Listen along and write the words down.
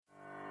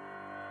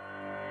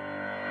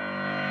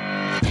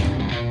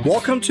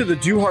Welcome to the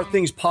Do Hard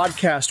Things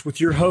podcast with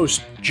your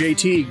host, Jay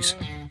Teagues.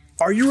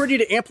 Are you ready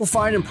to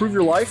amplify and improve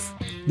your life?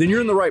 Then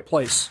you're in the right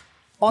place.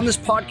 On this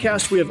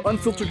podcast, we have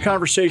unfiltered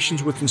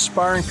conversations with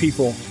inspiring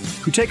people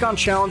who take on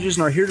challenges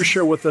and are here to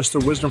share with us their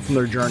wisdom from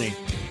their journey.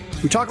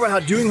 We talk about how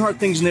doing hard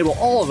things enable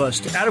all of us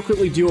to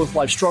adequately deal with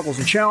life's struggles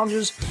and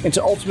challenges and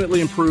to ultimately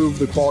improve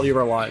the quality of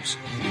our lives.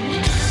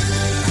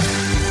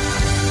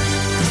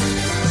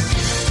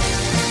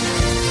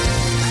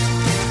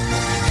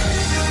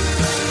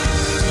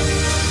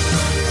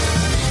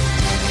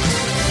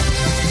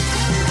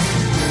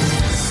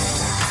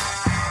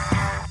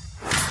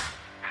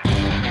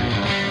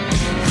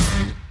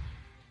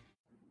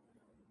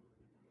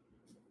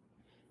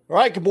 All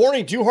right, good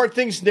morning, Do Hard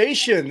Things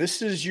Nation.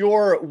 This is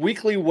your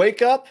weekly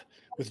wake up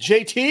with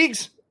Jay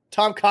Teagues,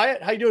 Tom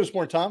Kyatt. How you doing this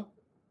morning, Tom?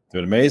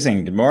 Doing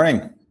amazing. Good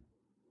morning.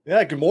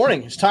 Yeah, good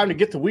morning. It's time to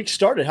get the week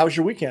started. How was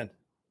your weekend?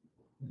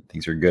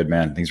 Things are good,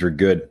 man. Things were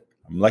good.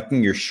 I'm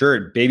liking your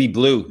shirt, baby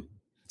blue.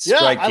 It's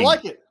striking. I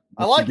like it.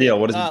 What's the deal?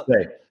 What does it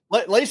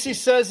say? Lacey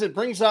says it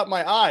brings out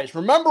my eyes.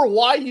 Remember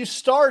why you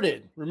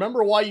started.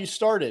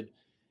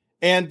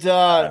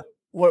 And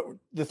what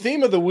the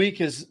theme of the week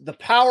is the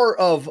power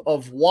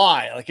of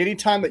why. Like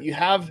anytime that you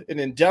have an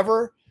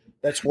endeavor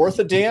that's worth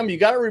a damn, you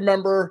got to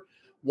remember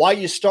why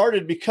you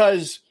started,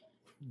 because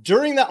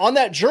on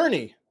that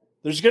journey,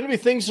 there's going to be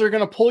things that are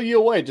going to pull you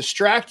away,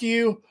 distract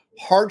you,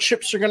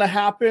 hardships are going to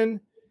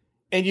happen.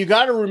 And you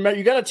got to remember,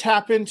 you got to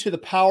tap into the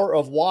power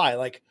of why.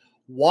 Like,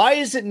 why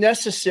is it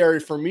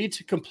necessary for me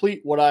to complete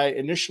what I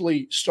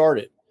initially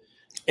started?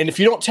 And if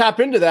you don't tap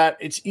into that,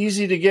 it's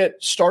easy to get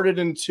started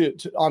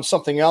on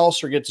something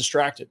else or get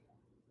distracted.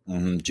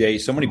 Mm-hmm. Jay,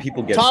 so many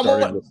people get Tom,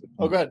 started.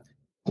 Go ahead.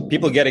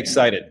 People get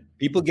excited.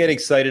 People get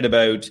excited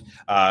about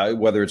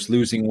whether it's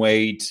losing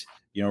weight,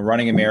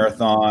 running a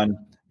marathon,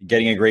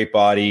 getting a great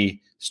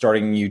body,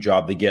 starting a new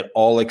job. They get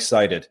all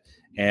excited,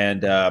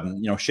 and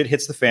shit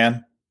hits the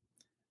fan.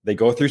 They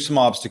go through some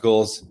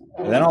obstacles,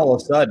 and then all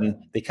of a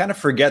sudden, they kind of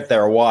forget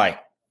their why.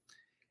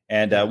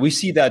 And we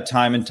see that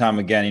time and time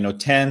again.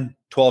 10,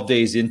 12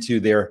 days into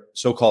their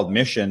so-called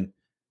mission,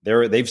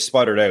 they've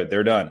sputtered out.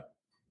 They're done.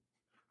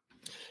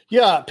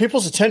 Yeah,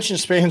 people's attention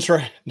spans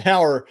right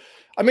now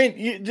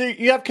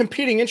you have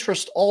competing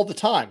interests all the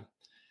time.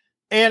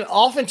 And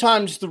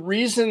oftentimes the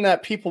reason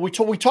that people, we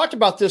talked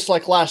about this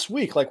like last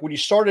week, like when you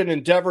start an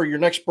endeavor, your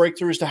next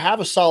breakthrough is to have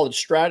a solid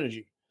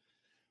strategy.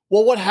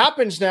 Well, what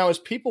happens now is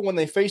people, when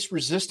they face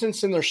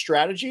resistance in their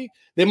strategy,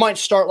 they might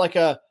start like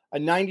a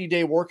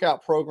 90-day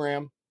workout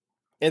program.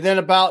 And then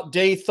about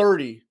day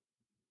 30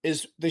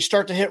 is they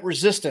start to hit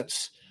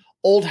resistance.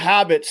 Old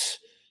habits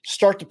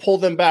start to pull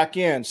them back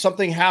in.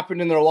 Something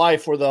happened in their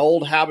life where the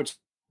old habits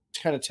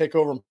kind of take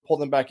over and pull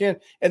them back in,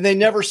 and they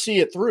never see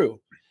it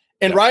through.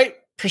 And right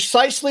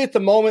precisely at the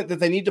moment that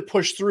they need to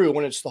push through,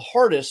 when it's the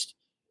hardest,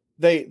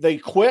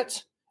 they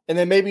quit and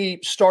then maybe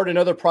start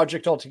another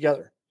project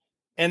altogether.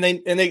 And they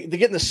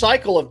get in the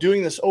cycle of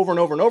doing this over and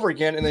over and over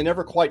again, and they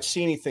never quite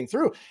see anything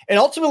through. And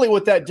ultimately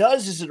what that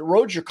does is it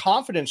erodes your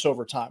confidence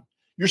over time.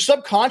 Your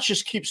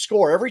subconscious keeps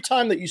score. Every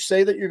time that you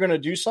say that you're going to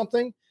do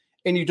something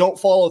and you don't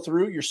follow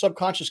through, your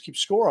subconscious keeps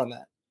score on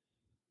that.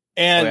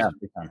 And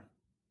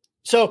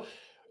so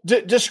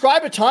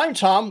describe a time,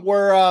 Tom,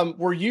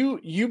 where you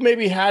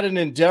maybe had an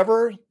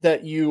endeavor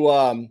that you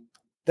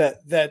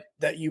that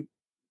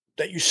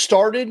you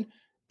started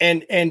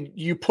and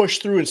you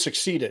pushed through and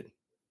succeeded.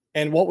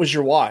 And what was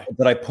your why?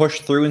 That I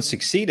pushed through and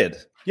succeeded.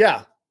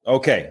 Yeah.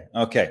 Okay.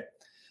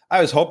 I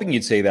was hoping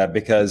you'd say that,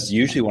 because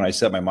usually when I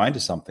set my mind to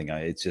something,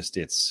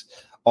 it's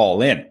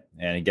all in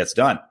and it gets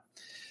done.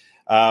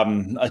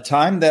 A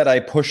time that I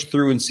pushed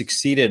through and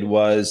succeeded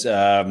was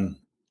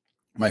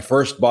my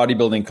first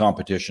bodybuilding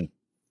competition.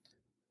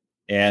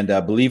 And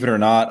believe it or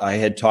not, I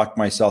had talked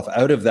myself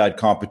out of that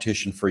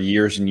competition for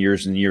years and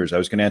years and years. I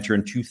was going to enter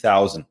in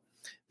 2000,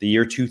 the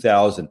year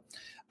 2000.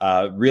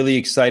 Really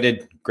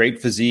excited,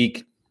 great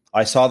physique.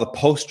 I saw the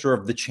poster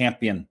of the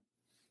champion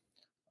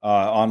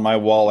on my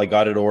wall. I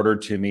got it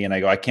ordered to me, and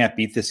I go, I can't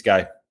beat this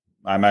guy.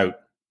 I'm out.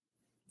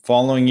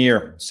 Following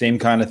year, same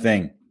kind of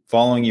thing.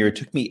 Following year, it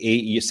took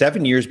me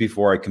 7 years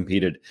before I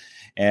competed.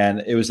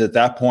 And it was at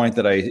that point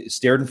that I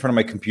stared in front of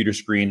my computer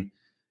screen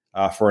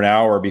for an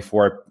hour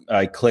before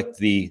I clicked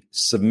the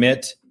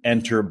submit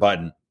enter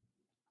button.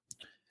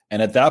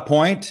 And at that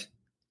point,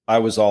 I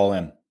was all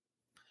in.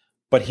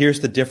 But here's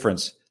the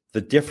difference. The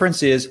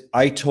difference is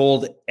I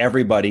told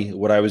everybody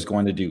what I was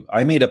going to do.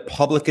 I made a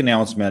public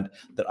announcement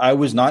that I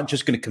was not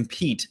just going to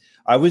compete.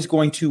 I was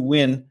going to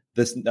win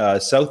this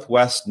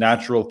Southwest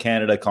Natural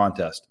Canada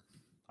contest.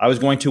 I was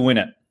going to win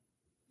it.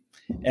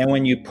 And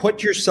when you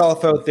put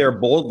yourself out there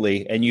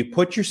boldly and you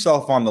put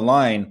yourself on the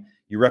line,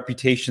 your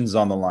reputation's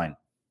on the line.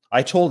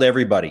 I told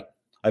everybody.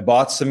 I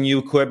bought some new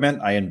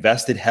equipment. I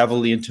invested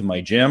heavily into my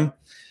gym.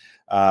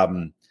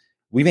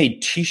 We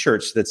made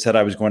T-shirts that said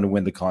I was going to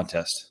win the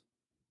contest.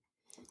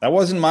 That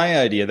wasn't my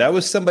idea. That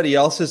was somebody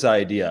else's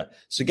idea.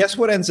 So guess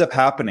what ends up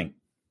happening?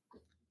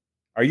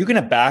 Are you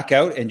going to back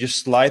out and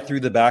just slide through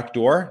the back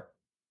door?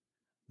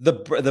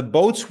 The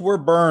boats were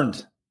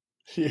burned.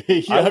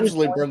 You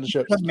absolutely burned the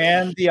ships.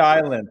 Command the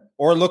island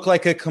or look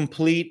like a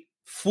complete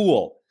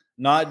fool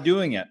not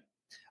doing it.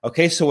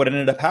 Okay, so what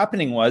ended up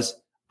happening was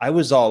I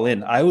was all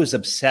in. I was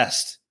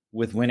obsessed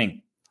with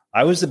winning.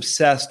 I was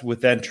obsessed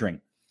with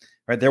entering.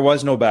 Right? There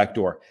was no back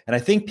door. And I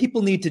think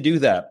people need to do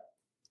that.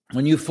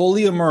 When you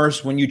fully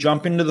immerse, when you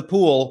jump into the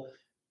pool,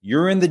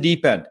 you're in the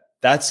deep end.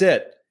 That's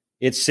it.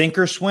 It's sink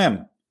or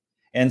swim.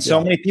 And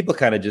so many people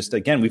kind of just,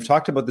 again, we've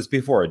talked about this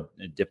before,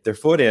 dip their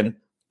foot in,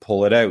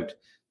 pull it out.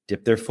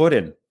 Dip their foot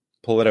in,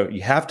 pull it out.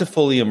 You have to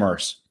fully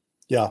immerse.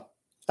 Yeah,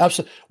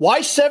 absolutely.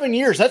 Why 7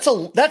 years? That's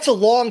a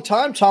long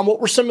time, Tom.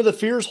 What were some of the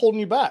fears holding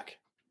you back?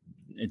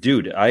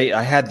 Dude,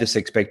 I had this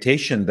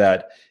expectation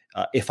that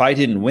if I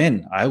didn't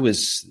win,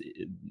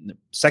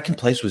 second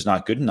place was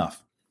not good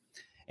enough.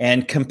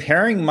 And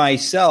comparing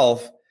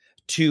myself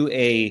to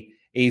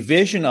a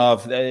vision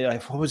of,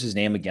 what was his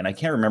name again? I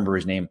can't remember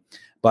his name,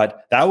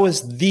 but that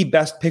was the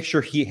best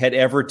picture he had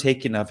ever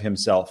taken of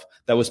himself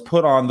that was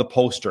put on the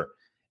poster.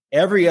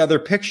 Every other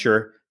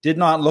picture did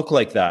not look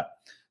like that.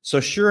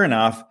 So sure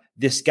enough,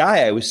 this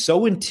guy, I was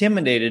so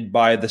intimidated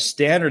by the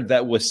standard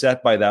that was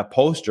set by that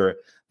poster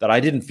that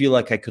I didn't feel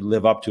like I could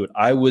live up to it.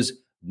 I was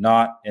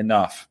not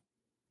enough.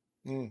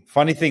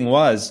 Funny thing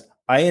was,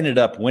 I ended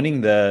up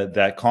winning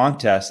that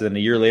contest, and then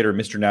a year later,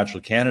 Mr. Natural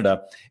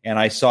Canada, and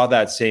I saw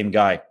that same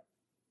guy.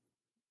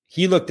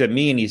 He looked at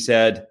me and he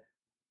said,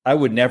 I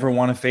would never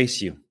want to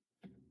face you.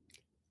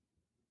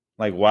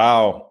 Like,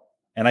 wow.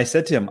 And I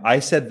said to him, I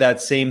said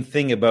that same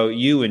thing about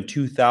you in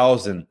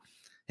 2000.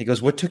 He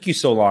goes, what took you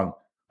so long?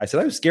 I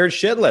said, I was scared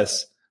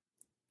shitless.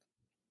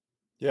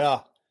 Yeah.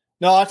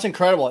 No, that's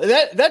incredible.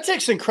 That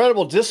takes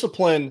incredible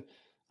discipline,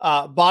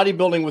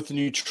 bodybuilding with the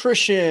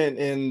nutrition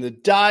and the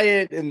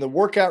diet and the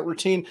workout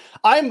routine.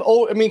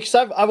 Because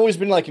I've always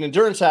been like an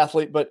endurance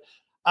athlete, but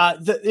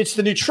it's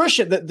the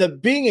nutrition, the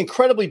being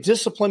incredibly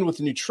disciplined with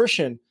the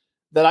nutrition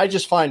that I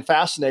just find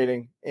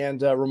fascinating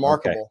and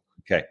remarkable.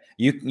 Okay.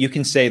 You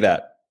can say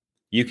that.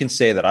 You can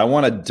say that. I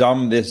want to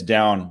dumb this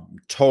down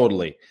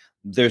totally.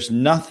 There's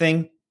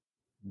nothing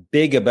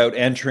big about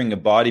entering a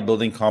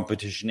bodybuilding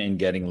competition and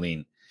getting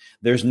lean.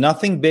 There's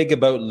nothing big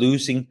about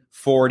losing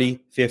 40,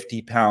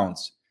 50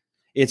 pounds.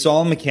 It's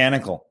all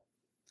mechanical.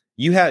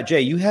 You have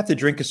to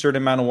drink a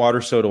certain amount of water,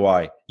 so do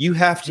I. You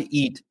have to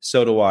eat,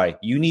 so do I.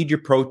 You need your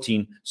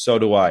protein, so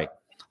do I.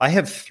 I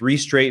have 3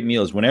 straight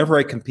meals. Whenever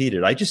I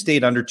competed, I just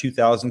stayed under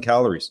 2,000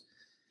 calories.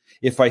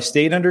 If I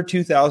stayed under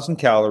 2,000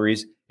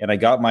 calories and I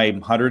got my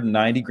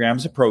 190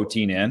 grams of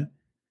protein in,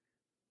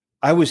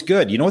 I was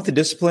good. You know what the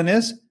discipline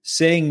is?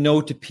 Saying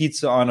no to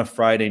pizza on a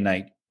Friday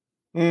night.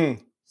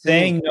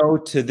 Saying no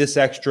to this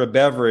extra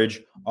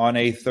beverage on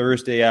a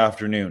Thursday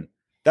afternoon.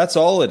 That's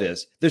all it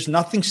is. There's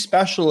nothing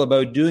special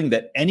about doing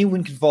that.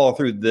 Anyone can follow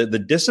through. The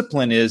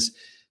discipline is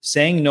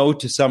saying no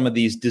to some of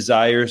these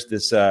desires,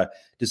 this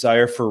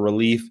desire for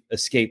relief,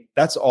 escape.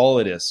 That's all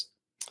it is.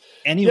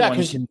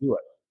 Anyone can do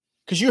it.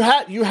 Because you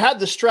had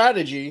the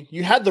strategy,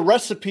 you had the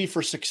recipe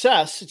for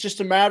success. It's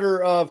just a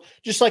matter of,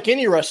 just like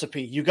any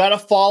recipe, you got to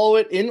follow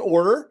it in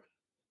order,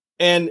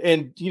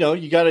 and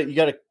you got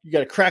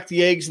to crack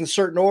the eggs in a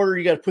certain order.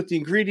 You got to put the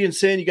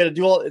ingredients in. You got to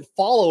do all and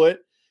follow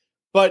it.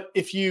 But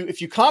if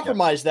you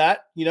compromise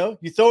that, you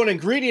throw an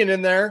ingredient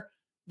in there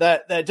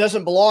that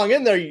doesn't belong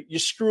in there, you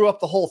screw up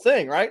the whole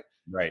thing, right?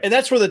 Right. And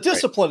that's where the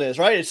discipline is,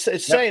 right?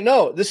 It's saying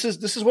no. This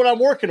is what I'm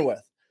working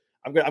with.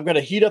 I'm going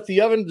to heat up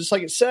the oven just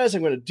like it says.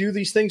 I'm going to do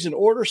these things in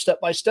order,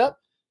 step by step,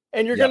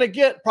 and you're going to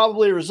get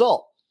probably a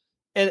result.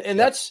 And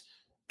that's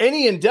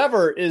any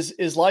endeavor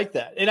is like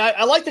that. And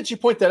I like that you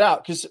point that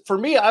out, because for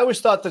me, I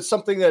always thought that's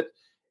something that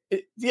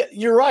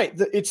you're right.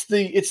 It's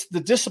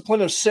the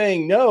discipline of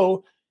saying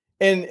no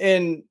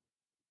and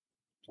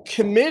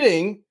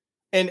committing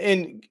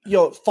and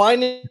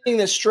finding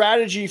the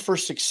strategy for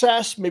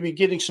success, maybe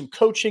getting some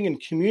coaching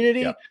and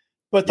community. Yeah.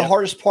 But the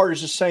hardest part is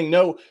just saying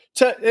no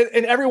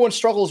and everyone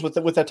struggles with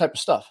that type of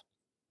stuff.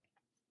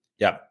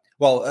 Yeah.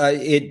 Well,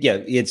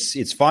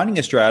 it's finding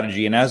a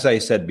strategy. And as I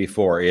said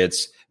before,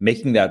 it's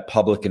making that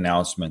public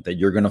announcement that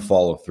you're going to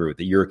follow through,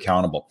 that you're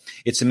accountable.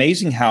 It's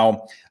amazing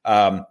how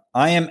I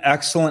am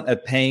excellent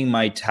at paying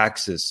my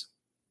taxes.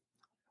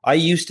 I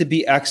used to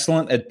be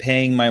excellent at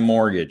paying my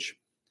mortgage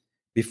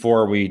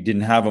before we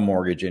didn't have a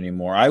mortgage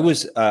anymore. I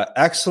was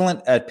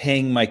excellent at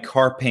paying my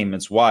car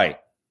payments. Why?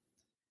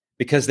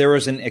 Because there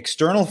was an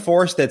external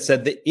force that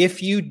said that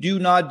if you do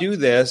not do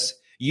this,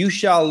 you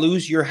shall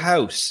lose your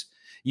house.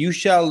 You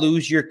shall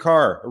lose your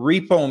car.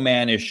 Repo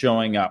man is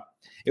showing up.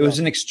 It was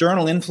an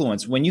external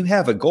influence. When you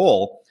have a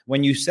goal,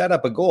 when you set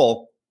up a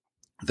goal,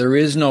 there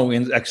is no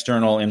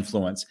external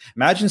influence.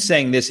 Imagine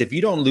saying this: if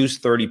you don't lose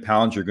 30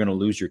 pounds, you're going to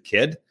lose your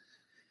kid.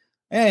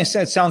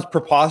 It sounds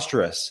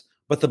preposterous.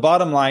 But the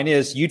bottom line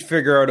is, you'd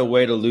figure out a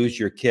way to lose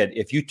your kid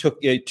if you took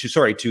it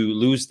to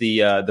lose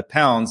the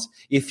pounds,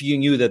 if you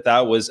knew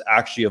that was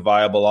actually a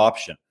viable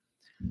option,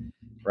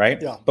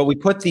 right? Yeah. But we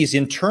put these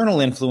internal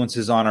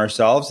influences on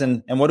ourselves,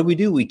 and what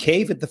do? We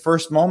cave at the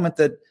first moment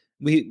that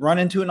we run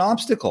into an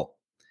obstacle.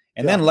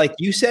 And then, like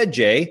you said,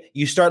 Jay,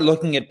 you start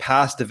looking at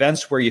past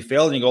events where you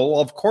failed and you go, well,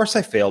 of course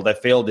I failed. I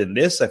failed in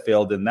this. I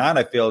failed in that.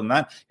 I failed in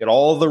that. You get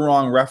all the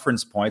wrong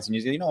reference points. And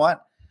you say, you know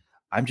what?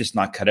 I'm just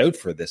not cut out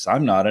for this.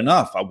 I'm not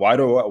enough. Why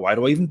do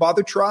I even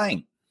bother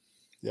trying?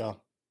 Yeah.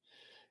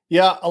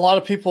 Yeah. A lot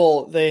of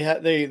people, they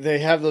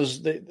have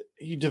those,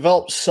 you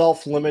develop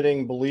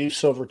self-limiting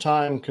beliefs over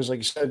time. Cause like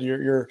you said,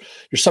 your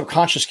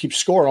subconscious keeps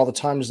score all the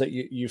times that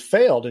you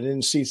failed and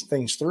didn't see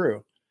things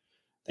through.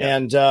 Yeah.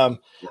 And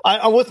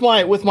I with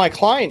my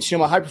clients,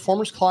 my high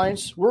performance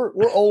clients,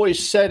 we're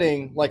always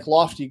setting like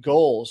lofty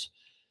goals.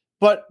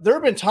 But there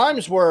have been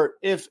times where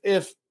if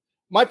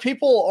my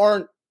people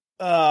aren't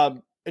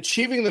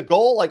achieving the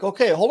goal, like,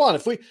 okay, hold on,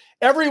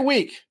 every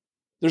week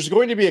there's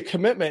going to be a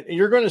commitment and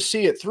you're going to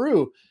see it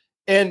through.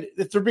 And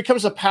if there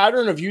becomes a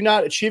pattern of you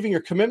not achieving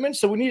your commitments,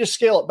 then we need to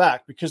scale it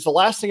back, because the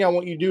last thing I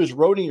want you to do is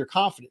eroding your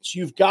confidence.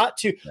 You've got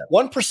to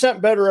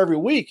 1% better every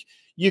week.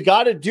 You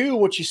got to do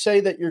what you say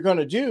that you're going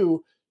to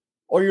do,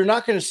 or you're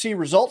not going to see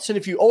results. And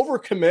if you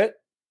overcommit,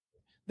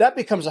 that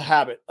becomes a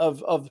habit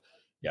of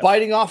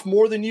biting off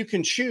more than you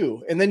can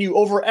chew. And then you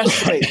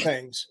overestimate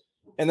things.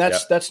 And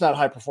that's not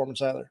high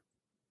performance either.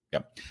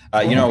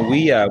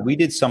 Yeah. We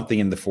did something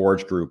in the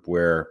Forge group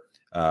where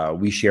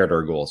we shared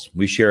our goals.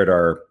 We shared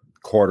our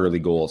quarterly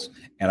goals.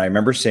 And I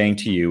remember saying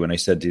to you, and I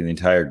said to the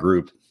entire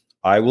group,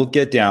 I will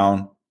get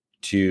down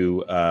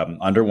to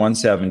under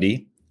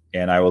 170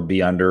 and I will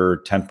be under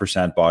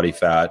 10% body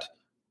fat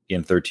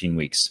in 13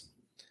 weeks.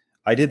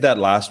 I did that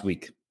last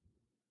week.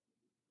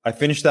 I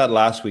finished that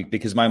last week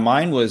because my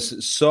mind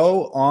was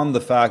so on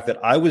the fact that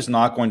I was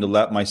not going to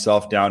let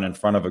myself down in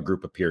front of a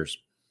group of peers.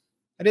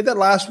 I did that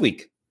last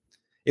week.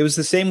 It was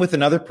the same with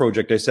another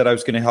project. I said I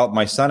was going to help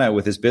my son out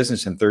with his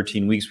business in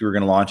 13 weeks. We were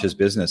going to launch his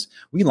business.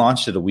 We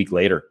launched it a week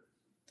later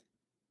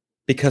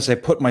because I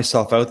put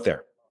myself out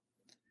there.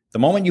 The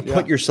moment you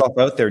put yourself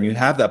out there and you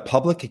have that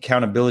public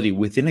accountability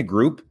within a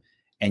group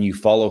and you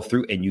follow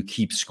through and you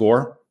keep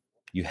score,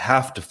 you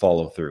have to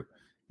follow through.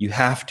 You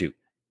have to.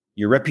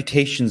 Your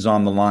reputation's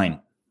on the line.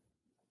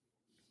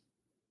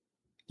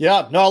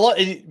 Yeah, no,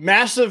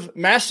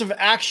 massive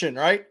action,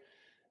 right?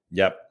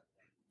 Yep.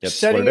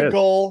 Setting a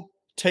goal,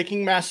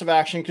 taking massive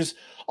action, because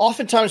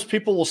oftentimes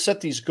people will set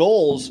these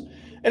goals,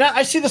 and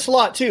I see this a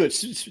lot too.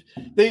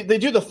 They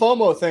do the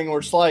FOMO thing where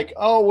it's like,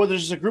 oh, well,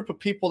 there's a group of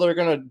people that are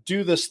going to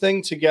do this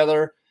thing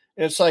together,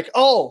 and it's like,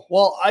 oh,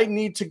 well, I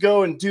need to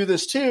go and do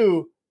this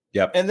too.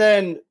 Yep. And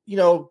then,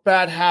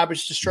 bad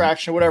habits,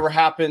 distraction, whatever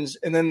happens,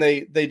 and then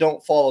they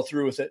don't follow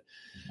through with it.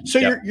 So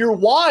your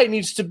why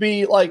needs to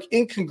be like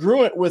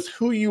incongruent with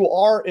who you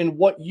are and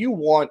what you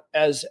want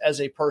as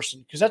a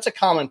person, because that's a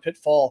common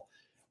pitfall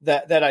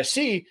that I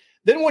see.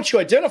 Then once you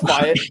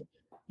identify it,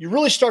 you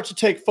really start to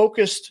take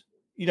focused,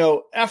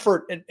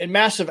 effort and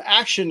massive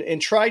action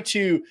and try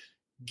to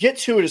get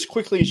to it as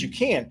quickly as you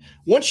can.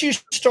 Once you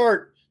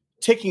start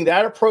taking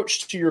that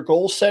approach to your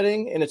goal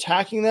setting and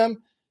attacking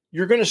them,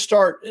 you're going to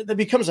start, that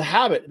becomes a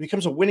habit. It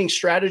becomes a winning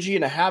strategy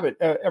and a habit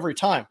every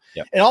time.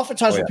 Yep. And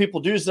oftentimes what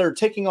people do is they're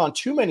taking on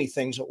too many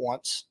things at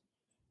once,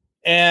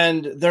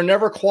 and they're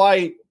never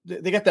quite,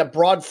 they got that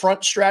broad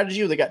front strategy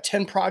where they got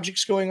 10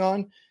 projects going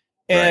on,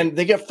 and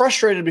they get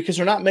frustrated because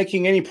they're not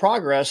making any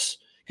progress,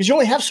 because you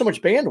only have so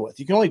much bandwidth.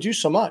 You can only do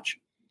so much.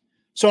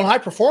 So in high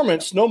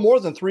performance, no more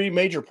than 3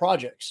 major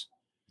projects.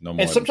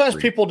 And sometimes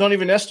people don't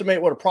even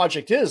estimate what a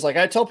project is. Like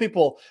I tell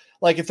people,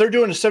 like if they're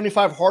doing a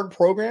 75 hard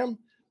program,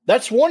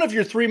 that's one of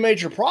your 3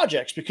 major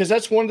projects, because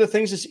that's one of the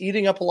things that's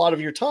eating up a lot of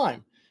your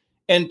time.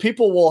 And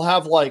people will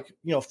have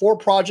 4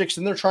 projects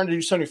and they're trying to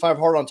do 75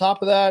 hard on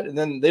top of that. And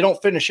then they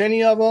don't finish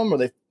any of them,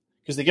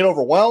 because they get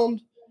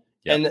overwhelmed.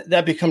 Yep. And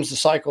that becomes the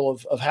cycle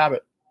of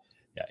habit.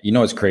 Yeah.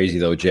 It's crazy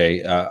though,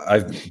 Jay.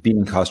 I've been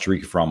in Costa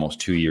Rica for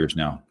almost 2 years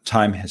now.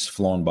 Time has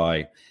flown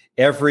by.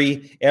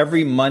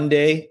 Every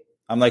Monday,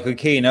 I'm like,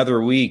 okay,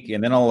 another week.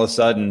 And then all of a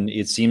sudden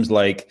it seems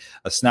like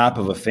a snap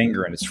of a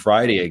finger and it's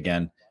Friday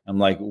again. I'm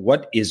like,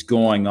 what is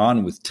going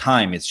on with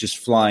time? It's just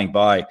flying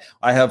by.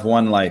 I have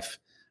one life.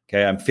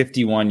 Okay. I'm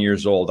 51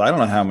 years old. I don't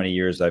know how many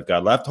years I've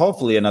got left.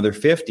 Hopefully another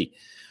 50.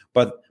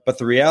 But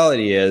the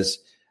reality is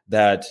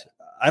that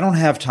I don't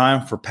have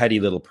time for petty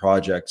little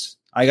projects.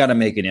 I got to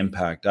make an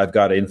impact. I've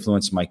got to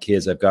influence my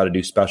kids. I've got to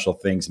do special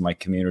things in my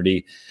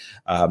community.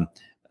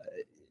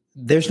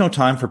 There's no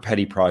time for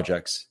petty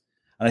projects.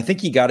 And I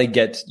think you got to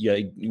get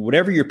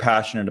whatever you're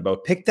passionate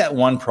about. Pick that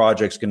one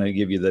project's going to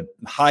give you the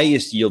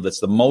highest yield. That's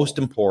the most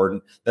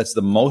important. That's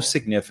the most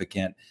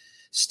significant.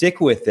 Stick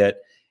with it.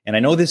 And I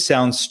know this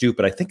sounds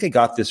stupid. I think I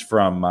got this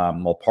from,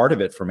 part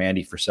of it from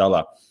Andy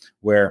Frisella,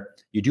 where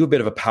you do a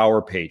bit of a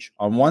power page.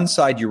 On one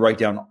side, you write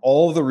down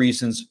all the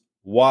reasons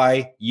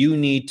why you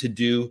need to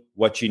do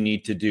what you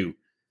need to do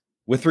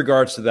with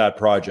regards to that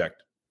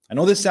project. I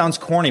know this sounds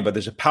corny, but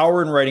there's a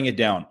power in writing it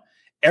down.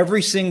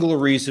 Every single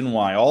reason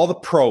why, all the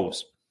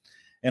pros.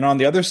 And on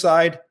the other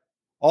side,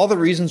 all the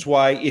reasons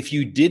why, if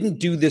you didn't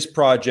do this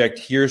project,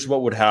 here's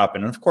what would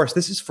happen. And of course,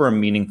 this is for a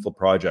meaningful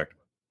project.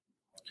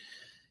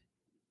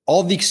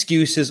 All the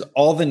excuses,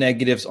 all the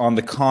negatives on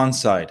the con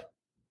side.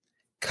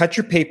 Cut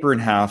your paper in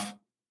half,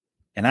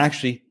 and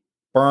actually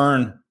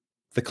burn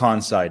the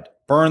con side,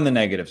 burn the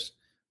negatives.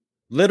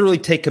 Literally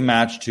take a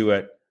match to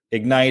it,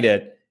 ignite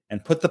it,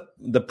 and put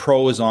the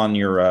pros on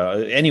your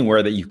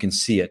anywhere that you can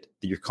see it,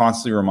 that you're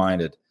constantly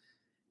reminded.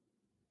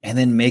 And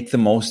then make the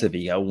most of it.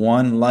 You got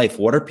one life.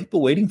 What are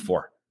people waiting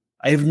for?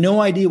 I have no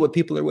idea what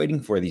people are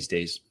waiting for these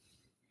days.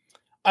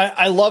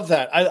 I love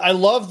that. I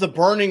love the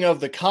burning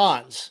of the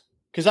cons,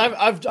 because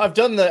I've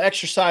done the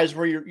exercise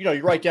where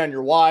you write down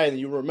your why and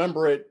you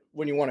remember it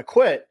when you want to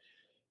quit.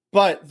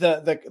 But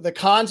the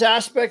cons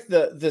aspect,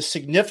 the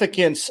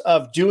significance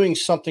of doing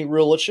something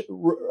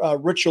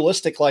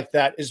ritualistic like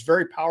that is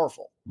very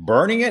powerful.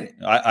 Burning it,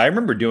 I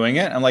remember doing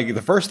it. And like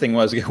the first thing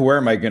was, where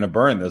am I going to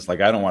burn this? Like,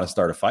 I don't want to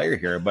start a fire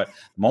here. But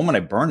the moment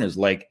I burn is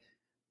like,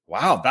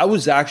 wow, that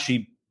was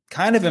actually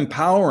kind of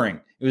empowering.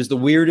 It was the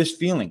weirdest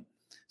feeling.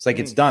 It's like,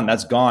 it's done.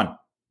 That's gone.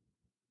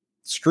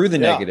 Screw the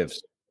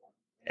negatives.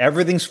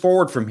 Everything's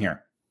forward from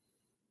here.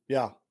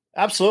 Yeah,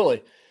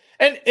 absolutely.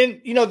 And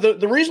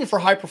the reason for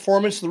high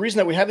performance, the reason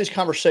that we have these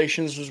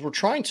conversations is we're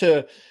trying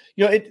to,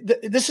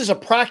 this is a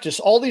practice.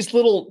 All these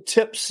little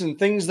tips and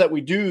things that we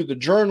do, the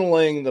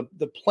journaling,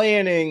 the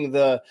planning,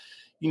 the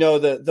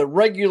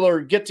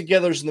regular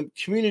get-togethers and the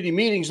community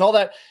meetings, all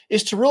that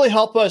is to really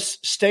help us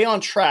stay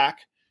on track,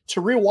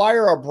 to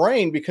rewire our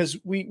brain, because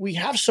we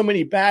have so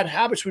many bad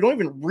habits we don't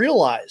even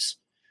realize.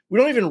 We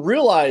don't even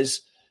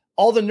realize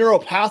all the neural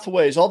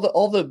pathways, all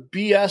the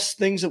BS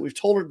things that we've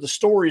told, the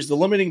stories, the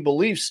limiting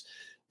beliefs,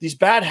 these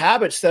bad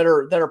habits that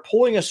are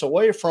pulling us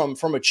away from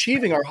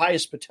achieving our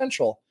highest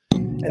potential.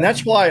 And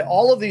that's why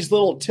all of these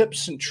little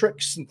tips and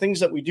tricks and things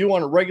that we do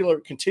on a regular,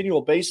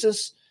 continual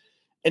basis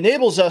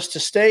enables us to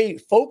stay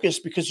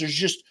focused, because there's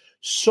just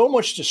so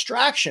much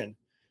distraction,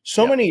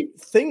 so many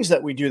things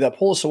that we do that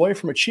pull us away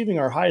from achieving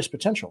our highest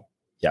potential.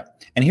 Yeah.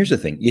 And here's the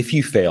thing. If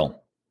you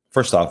fail,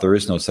 first off, there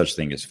is no such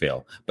thing as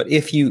fail. But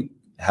if you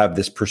have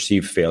this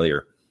perceived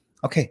failure,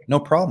 okay, no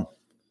problem.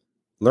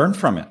 Learn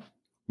from it.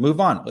 Move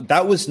on.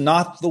 That was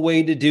not the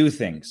way to do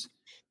things.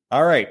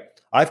 All right.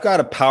 I've got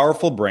a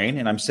powerful brain,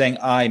 and I'm saying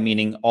I,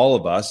 meaning all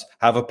of us,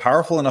 have a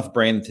powerful enough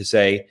brain to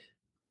say,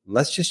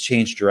 let's just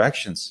change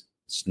directions.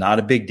 It's not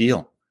a big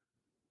deal.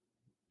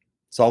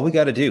 It's all we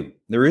got to do.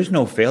 There is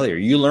no failure.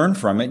 You learn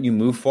from it and you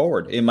move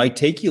forward. It might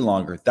take you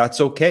longer.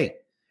 That's okay.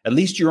 At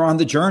least you're on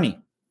the journey.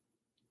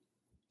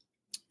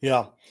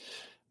 Yeah.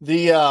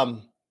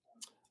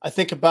 I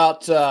think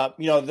about,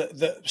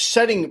 the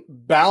setting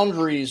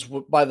boundaries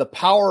by the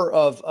power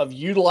of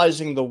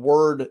utilizing the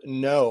word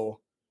no,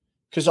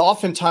 because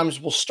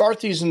oftentimes we'll start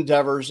these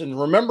endeavors, and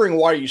remembering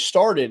why you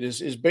started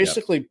is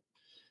basically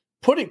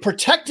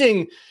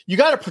protecting. You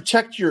got to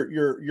protect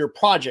your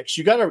projects.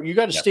 You got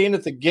to stand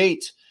at the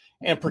gate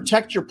and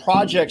protect your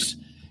projects.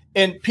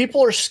 And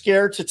people are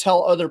scared to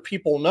tell other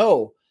people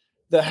no.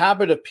 The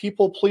habit of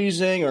people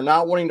pleasing or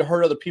not wanting to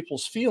hurt other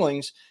people's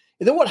feelings.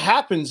 And then what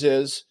happens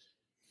is,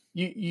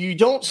 you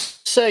don't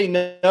say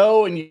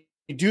no, and you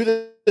do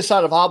this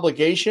out of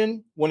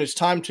obligation when it's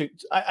time to.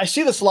 I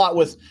see this a lot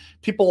with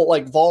people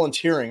like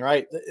volunteering,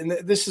 right? And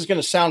this is going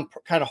to sound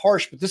kind of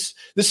harsh, but this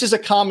is a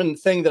common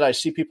thing that I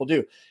see people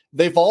do.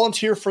 They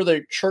volunteer for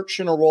their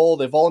church in a role.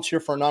 They volunteer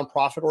for a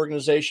nonprofit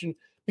organization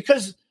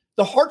because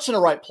the heart's in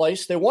the right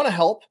place. They want to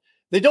help.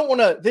 They don't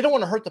want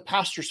to hurt the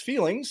pastor's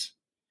feelings.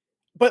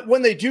 But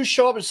when they do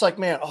show up, it's like,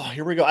 man, oh,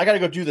 here we go. I got to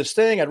go do this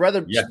thing. I'd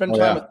rather spend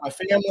time with my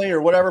family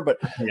or whatever, but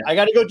I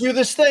got to go do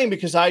this thing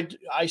because I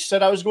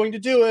said I was going to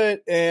do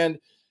it.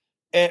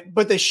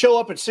 But they show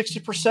up at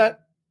 60%.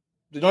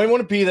 They don't even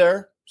want to be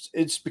there.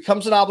 It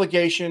becomes an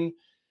obligation.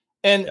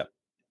 And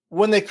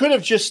when they could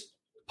have just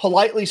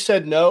politely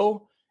said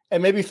no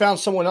and maybe found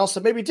someone else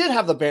that maybe did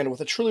have the bandwidth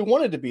that truly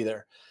wanted to be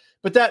there.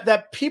 But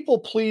that people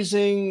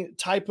pleasing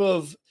type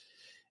of,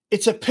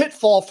 it's a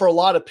pitfall for a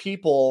lot of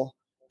people.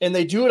 And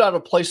they do it out of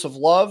a place of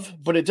love,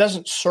 but it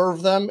doesn't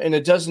serve them and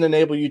it doesn't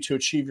enable you to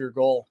achieve your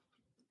goal.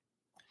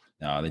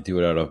 No, they do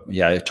it out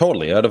of,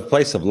 totally out of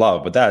place of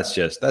love, but that's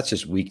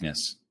just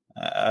weakness.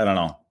 I don't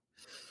know.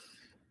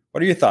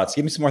 What are your thoughts?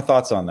 Give me some more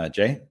thoughts on that,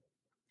 Jay.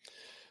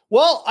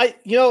 Well,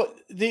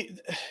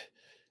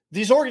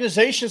 these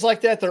organizations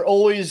like that, they're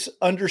always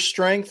under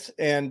strength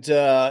and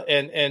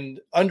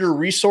under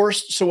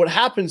resourced. So what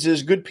happens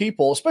is good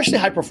people, especially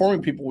high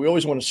performing people we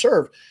always want to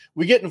serve,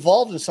 we get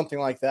involved in something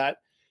like that.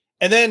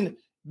 And then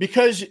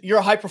because you're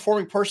a high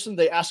performing person,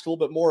 they ask a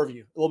little bit more of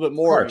you, a little bit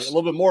more of you, a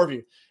little bit more of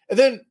you. And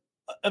then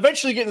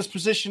eventually get in this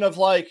position of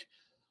like,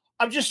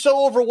 I'm just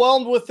so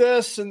overwhelmed with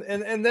this. And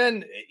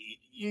then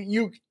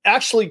you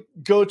actually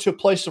go to a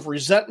place of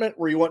resentment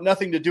where you want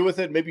nothing to do with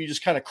it. Maybe you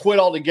just kind of quit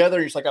altogether.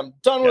 You're just like, I'm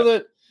done with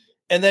it.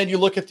 And then you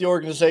look at the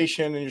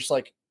organization and you're just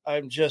like,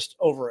 I'm just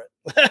over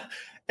it.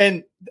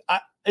 And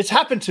it's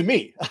happened to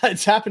me.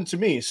 It's happened to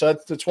me. So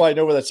that's why I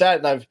know where that's at.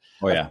 And I've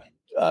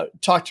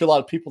talked to a lot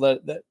of people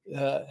that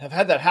have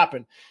had that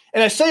happen.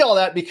 And I say all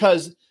that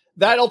because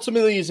that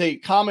ultimately is a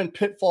common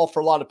pitfall for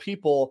a lot of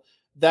people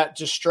that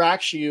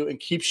distracts you and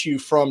keeps you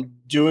from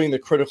doing the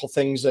critical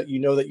things that you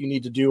know that you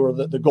need to do, or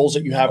the goals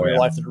that you have in your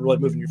life that are really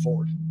moving you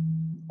forward.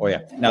 Oh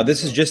yeah. Now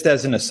this is just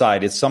as an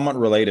aside, it's somewhat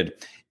related.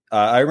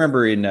 I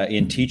remember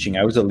in teaching,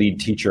 I was a lead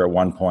teacher at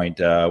one point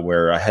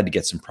where I had to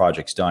get some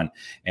projects done.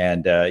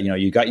 And,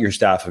 you got your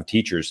staff of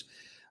teachers.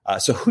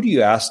 So who do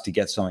you ask to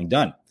get something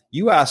done?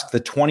 You ask the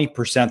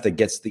 20% that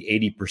gets the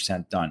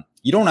 80% done.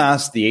 You don't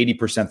ask the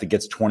 80% that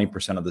gets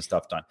 20% of the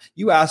stuff done.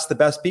 You ask the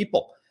best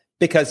people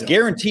because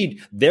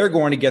guaranteed they're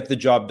going to get the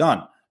job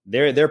done.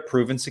 They're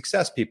proven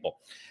success people.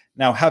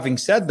 Now, having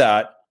said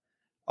that,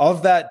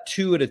 of that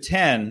 2 out of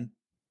 10,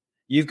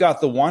 you've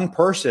got the one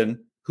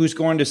person who's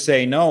going to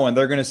say no, and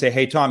they're going to say,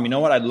 hey, Tom, you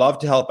know what? I'd love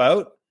to help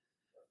out.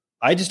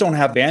 I just don't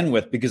have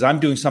bandwidth because I'm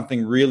doing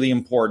something really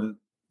important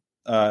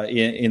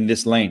in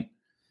this lane.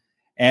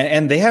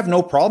 And they have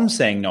no problem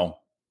saying no.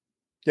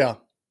 Yeah.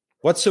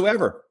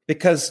 Whatsoever,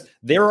 because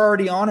they're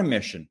already on a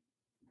mission.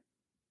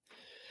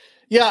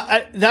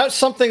 Yeah, that's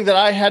something that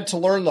I had to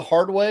learn the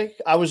hard way.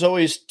 I was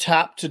always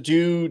tapped to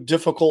do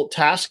difficult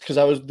tasks because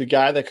I was the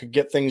guy that could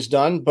get things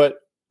done. But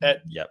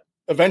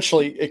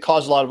eventually it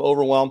caused a lot of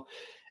overwhelm.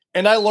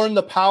 And I learned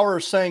the power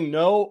of saying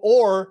no.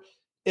 Or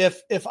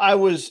if I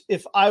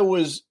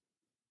was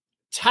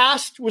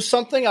tasked with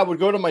something, I would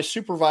go to my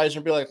supervisor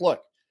and be like,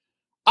 look,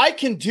 I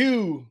can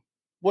do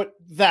what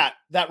that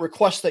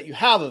request that you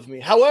have of me.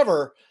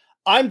 However,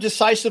 I'm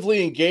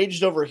decisively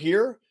engaged over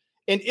here.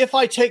 And if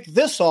I take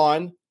this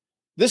on,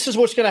 this is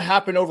what's going to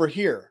happen over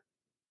here.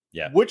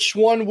 Yeah. Which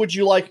one would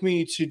you like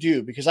me to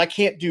do? Because I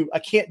can't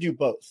do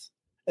both.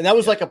 And that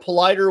was like a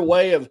politer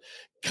way of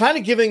kind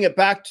of giving it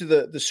back to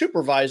the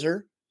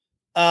supervisor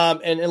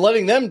and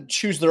letting them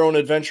choose their own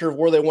adventure of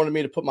where they wanted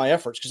me to put my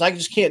efforts. Because I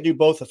just can't do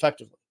both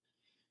effectively.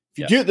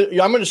 If you do,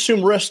 I'm going to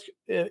assume risk.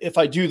 If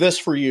I do this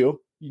for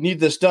you, you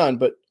need this done,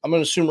 but I'm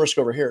going to assume risk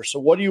over here. So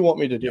what do you want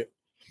me to do?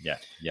 Yeah,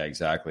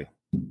 exactly.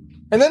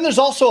 And then there's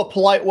also a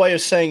polite way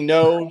of saying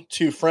no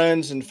to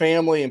friends and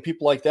family and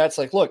people like that. It's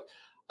like, look,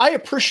 I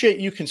appreciate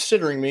you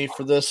considering me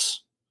for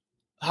this.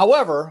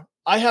 However,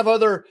 I have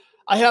other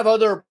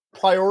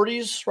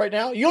priorities right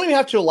now. You don't even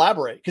have to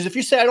elaborate, because if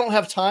you say I don't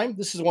have time,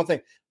 this is one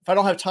thing. If I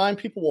don't have time,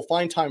 people will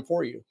find time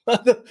for you.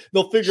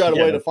 They'll figure out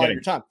a way to find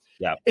your time.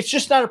 Yeah. It's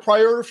just not a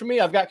priority for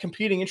me. I've got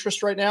competing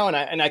interests right now,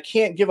 and I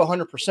can't give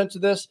 100% to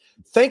this.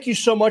 Thank you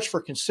so much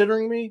for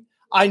considering me.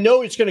 I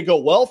know it's going to go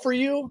well for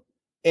you,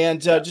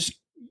 and just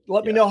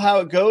let me know how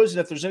it goes,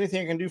 and if there's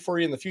anything I can do for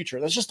you in the future.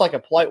 That's just like a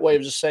polite way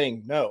of just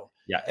saying no.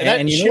 Yeah, and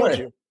that shields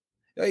you.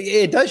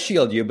 It does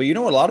shield you, but you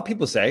know what a lot of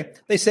people say?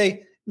 They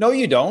say, no,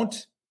 you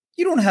don't.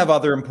 You don't have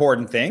other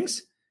important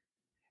things.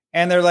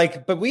 And they're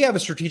like, but we have a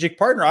strategic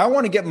partner. I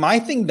want to get my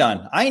thing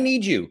done. I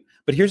need you.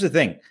 But here's the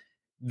thing.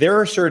 There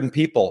are certain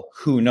people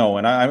who know,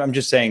 and I'm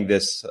just saying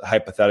this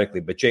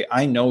hypothetically, but Jay,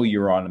 I know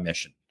you're on a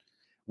mission.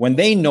 When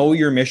they know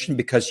your mission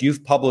because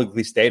you've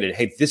publicly stated,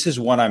 hey, this is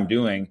what I'm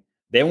doing,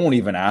 they won't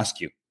even ask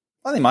you.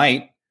 Well, they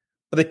might,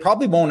 but they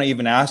probably won't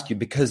even ask you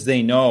because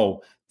they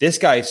know this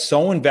guy is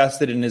so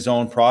invested in his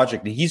own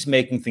project and he's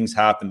making things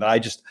happen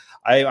that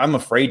I'm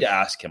afraid to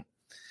ask him.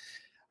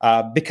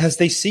 Because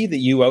they see that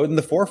you out in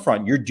the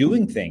forefront, you're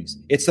doing things.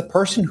 It's the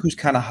person who's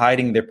kind of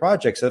hiding their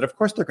projects that, of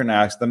course, they're going to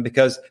ask them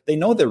because they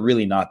know they're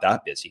really not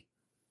that busy.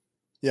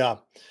 Yeah.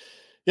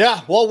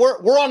 Well,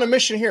 we're on a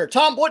mission here,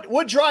 Tom.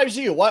 What drives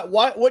you?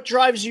 What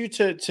drives you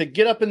to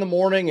get up in the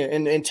morning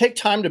and take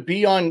time to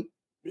be on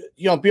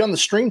the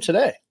stream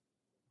today?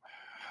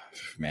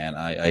 Man,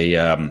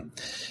 I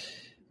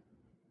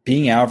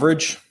being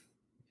average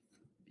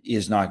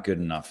is not good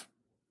enough.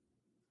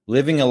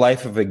 Living a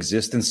life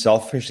of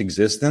selfish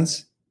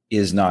existence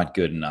is not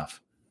good enough.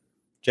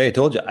 Jay, I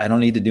told you, I don't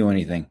need to do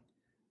anything.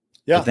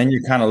 Yeah. But then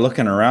you're kind of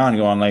looking around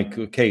going like,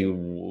 okay,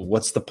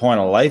 what's the point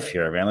of life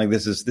here, man? Like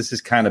this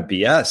is kind of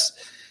BS.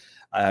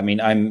 I mean,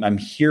 I'm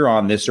here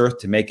on this earth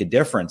to make a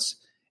difference,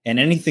 and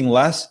anything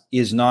less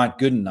is not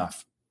good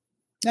enough.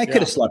 I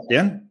could have slept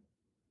in.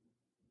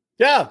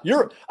 Yeah.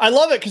 I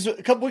love it. Because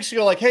a couple weeks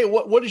ago, like, hey,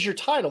 what is your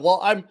title?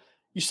 Well,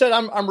 you said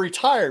I'm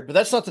retired, but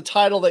that's not the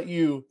title that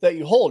you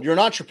hold. You're an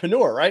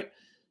entrepreneur, right?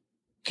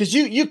 Because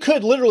you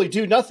could literally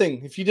do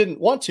nothing if you didn't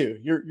want to.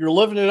 You're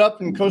living it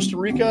up in Costa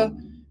Rica.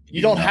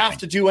 You don't have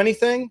to do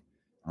anything.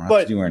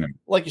 But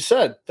like you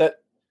said, that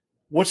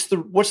what's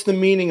the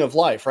meaning of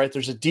life, right?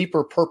 There's a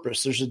deeper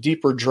purpose. There's a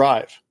deeper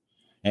drive.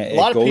 And a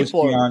lot of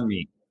people beyond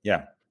me.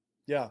 Yeah.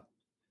 Yeah.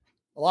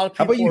 A lot of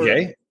people. How about you,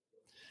 Jay?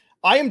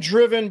 I am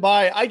driven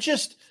by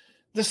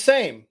the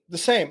same.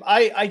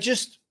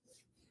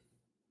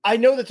 I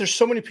know that there's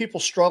so many people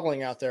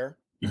struggling out there,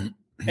 and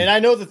I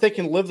know that they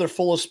can live their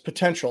fullest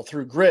potential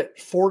through grit,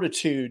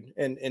 fortitude,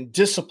 and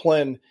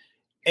discipline.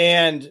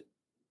 And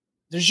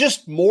there's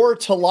just more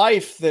to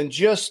life than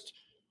just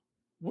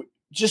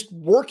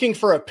working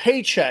for a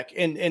paycheck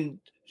and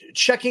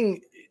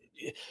checking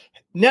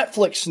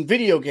Netflix and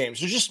video games.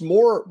 There's just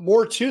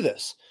more to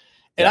this.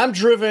 And I'm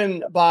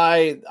driven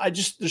by,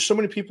 there's so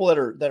many people that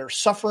are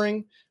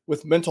suffering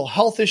with mental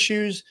health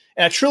issues.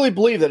 And I truly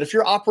believe that if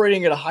you're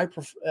operating at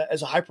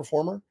as a high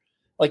performer,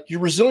 like your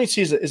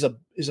resiliency is a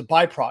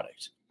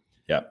byproduct.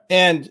 Yeah.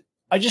 And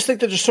I just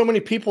think that there's so many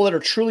people that are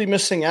truly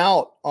missing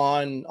out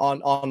on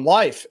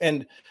life.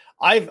 And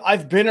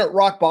I've been at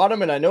rock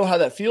bottom and I know how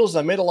that feels.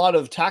 I made a lot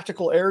of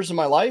tactical errors in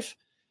my life.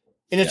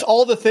 And it's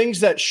all the things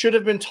that should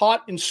have been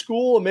taught in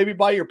school and maybe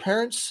by your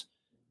parents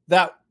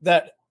that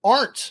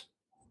aren't.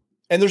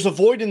 And there's a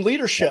void in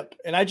leadership.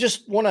 And I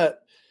just want to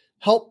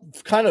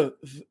help kind of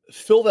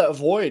fill that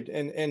void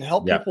and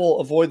help people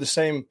avoid the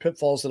same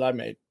pitfalls that I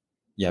made.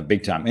 Yeah,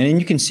 big time. And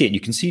you can see it. You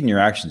can see it in your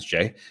actions,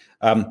 Jay.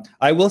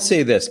 I will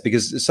say this,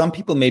 because some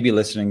people may be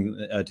listening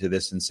to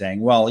this and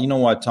saying, well, you know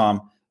what,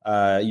 Tom,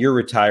 you're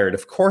retired.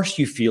 Of course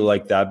you feel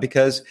like that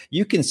because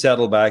you can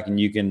settle back and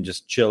you can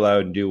just chill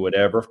out and do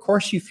whatever. Of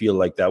course you feel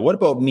like that. What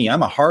about me?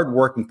 I'm a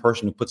hardworking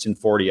person who puts in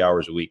 40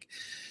 hours a week.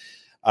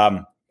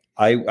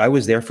 I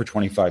was there for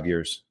 25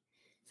 years,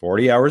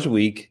 40 hours a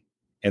week.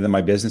 And then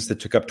my business that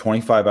took up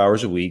 25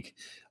 hours a week.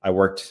 I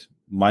worked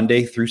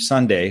Monday through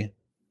Sunday.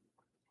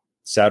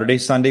 Saturday,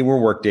 Sunday were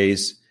work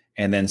days.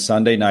 And then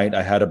Sunday night,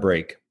 I had a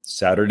break.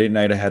 Saturday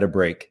night, I had a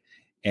break.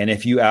 And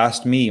if you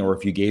asked me, or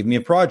if you gave me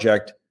a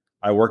project,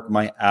 I worked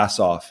my ass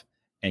off.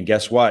 And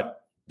guess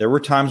what? There were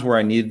times where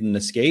I needed an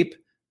escape,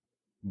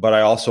 but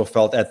I also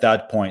felt at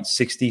that point,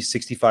 60,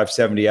 65,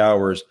 70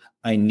 hours,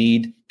 I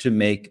need to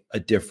make a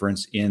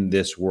difference in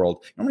this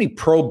world. You know how many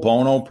pro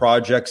bono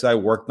projects I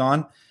worked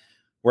on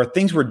where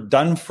things were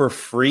done for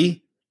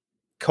free,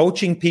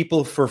 coaching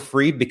people for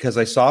free because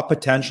I saw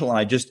potential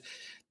and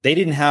they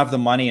didn't have the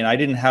money and I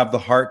didn't have the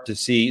heart to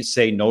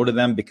say no to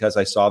them because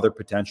I saw their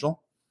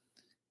potential.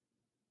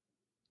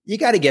 You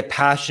got to get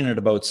passionate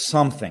about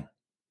something.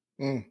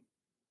 And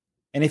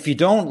if you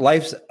don't,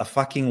 life's a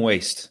fucking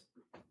waste.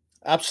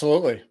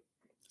 Absolutely.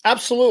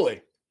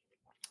 Absolutely.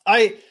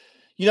 I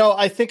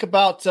think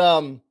about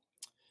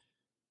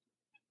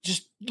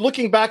just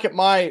looking back at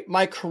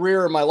my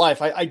career and my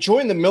life. I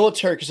joined the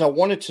military because I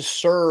wanted to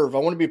serve. I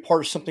want to be part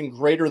of something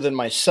greater than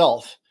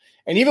myself.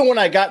 And even when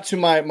I got to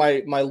my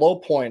low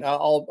point,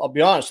 I'll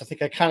be honest, I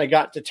think I kind of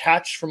got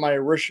detached from my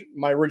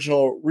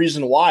original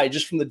reason why,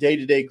 just from the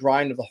day-to-day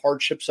grind of the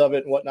hardships of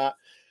it and whatnot.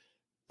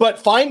 But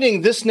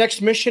finding this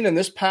next mission and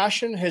this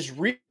passion has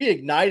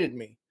reignited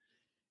me.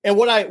 And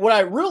what I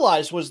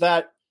realized was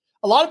that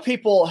a lot of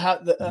people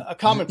have a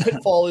common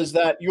pitfall is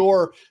that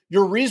your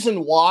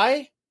reason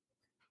why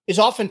is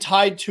often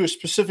tied to a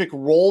specific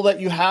role that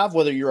you have,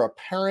 whether you're a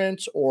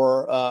parent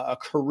or a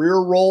career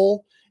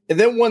role. And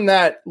then when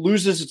that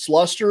loses its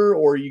luster,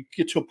 or you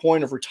get to a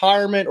point of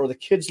retirement, or the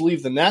kids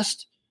leave the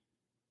nest,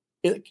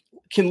 it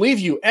can leave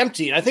you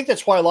empty. And I think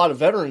that's why a lot of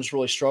veterans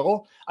really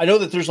struggle. I know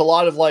that there's a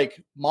lot of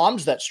like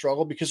moms that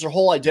struggle because their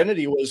whole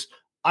identity was,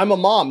 I'm a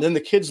mom. Then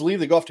the kids leave,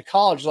 they go off to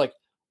college. Like,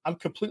 I'm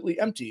completely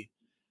empty.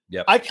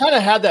 Yep. I kind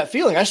of had that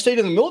feeling. I stayed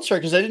in the military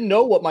because I didn't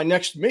know what my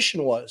next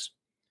mission was.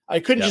 I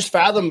couldn't just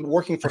fathom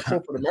working for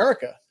corporate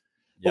America.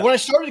 But when I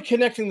started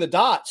connecting the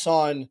dots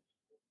on,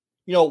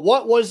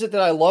 what was it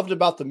that I loved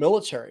about the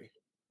military?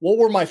 What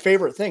were my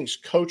favorite things?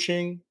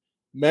 Coaching,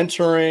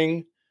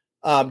 mentoring,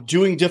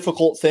 doing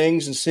difficult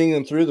things and seeing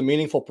them through, the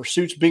meaningful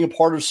pursuits, being a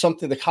part of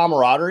something, the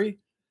camaraderie. I'm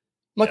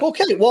like,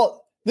 okay,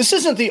 well, this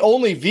isn't the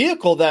only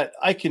vehicle that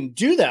I can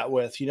do that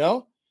with.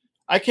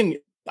 I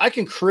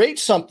can create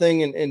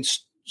something and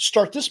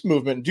start this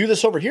movement and do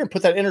this over here and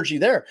put that energy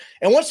there.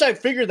 And once I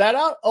figured that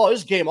out,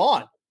 it's game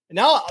on. And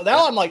now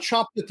I'm like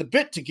chomping at the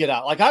bit to get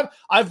out. Like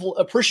I've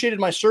appreciated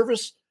my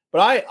service, but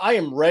I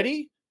am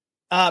ready.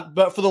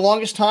 But for the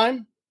longest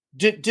time,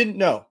 didn't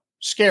know,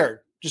 scared,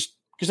 just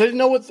because I didn't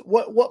know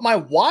what my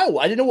why was.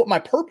 I didn't know what my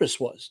purpose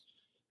was.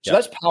 So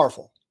that's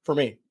powerful for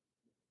me.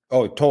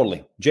 Oh,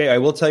 totally. Jay, I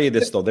will tell you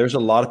this, though. There's a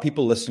lot of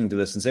people listening to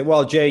this and say,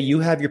 well, Jay, you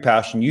have your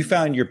passion. You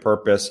found your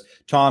purpose.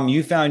 Tom,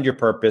 you found your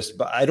purpose,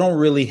 but I don't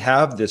really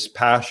have this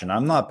passion.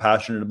 I'm not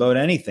passionate about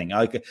anything.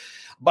 I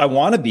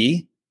want to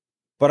be,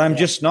 but I'm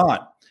just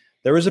not.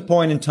 There was a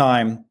point in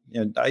time,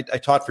 and I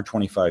taught for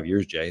 25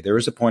 years, Jay. There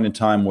was a point in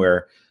time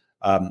where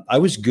I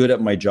was good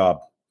at my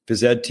job.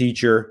 Phys ed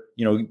teacher,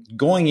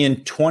 going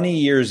in 20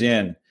 years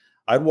in,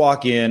 I'd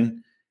walk in.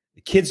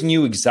 The kids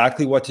knew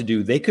exactly what to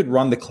do. They could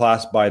run the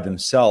class by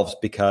themselves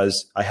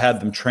because I had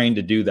them trained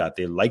to do that.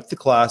 They liked the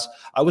class.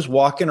 I was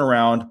walking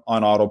around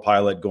on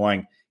autopilot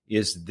going,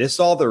 is this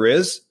all there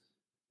is?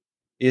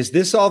 Is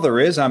this all there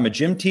is? I'm a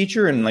gym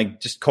teacher and like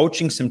just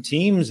coaching some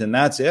teams and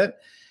that's it.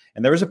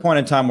 And there was a point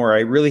in time where I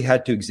really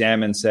had to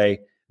examine and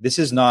say, this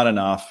is not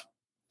enough.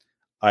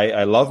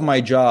 I love my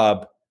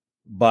job,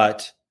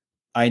 but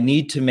I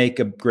need to make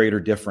a greater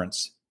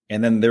difference.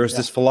 And then there's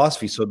this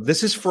philosophy. So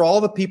this is for all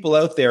the people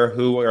out there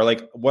who are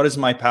like, what is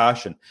my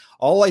passion?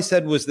 All I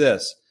said was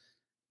this: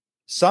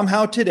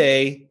 somehow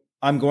today,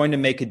 I'm going to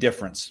make a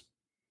difference.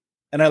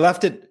 And I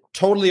left it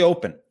totally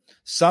open.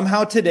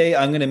 Somehow today,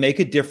 I'm going to make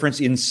a difference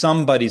in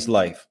somebody's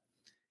life.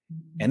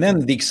 And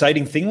then the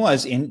exciting thing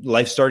was,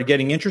 life started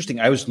getting interesting.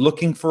 I was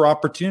looking for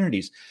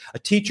opportunities. A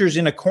teacher's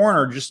in a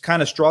corner, just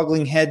kind of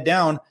struggling head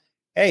down.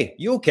 Hey,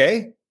 you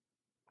okay?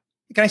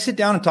 Can I sit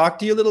down and talk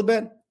to you a little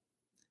bit?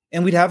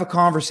 And we'd have a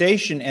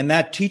conversation and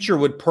that teacher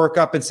would perk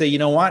up and say, you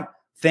know what?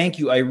 Thank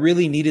you. I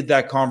really needed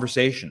that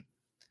conversation.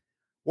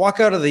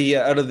 Walk out of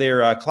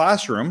their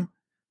classroom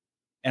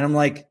and I'm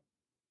like,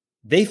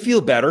 they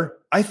feel better.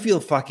 I feel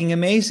fucking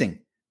amazing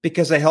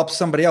because I helped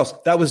somebody else.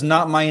 That was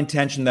not my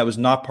intention. That was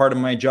not part of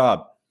my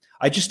job.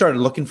 I just started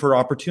looking for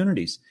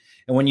opportunities.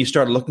 And when you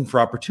start looking for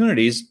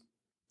opportunities,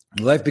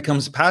 life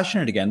becomes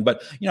passionate again.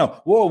 But,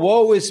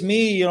 woe is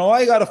me.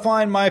 I got to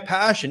find my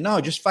passion. No,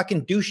 just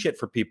fucking do shit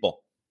for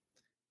people.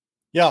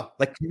 Yeah.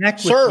 Like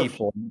connect with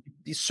people.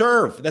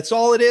 Serve. That's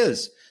all it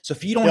is. So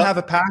if you don't have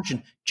a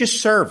passion,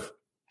 just serve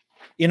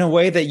in a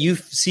way that you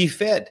see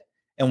fit.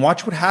 And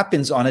watch what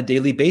happens on a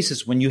daily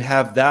basis when you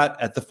have that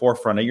at the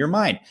forefront of your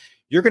mind.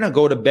 You're going to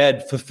go to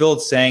bed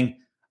fulfilled saying,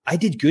 I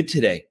did good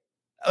today.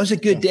 That was a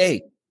good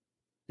day.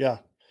 Yeah.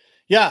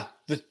 Yeah.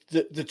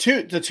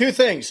 The two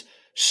things,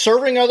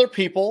 serving other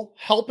people,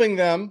 helping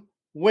them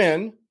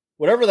win,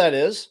 whatever that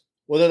is,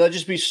 whether that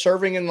just be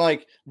serving in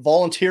like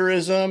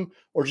volunteerism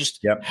or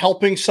just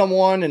helping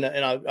someone in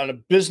a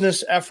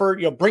business effort,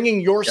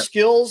 bringing your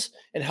skills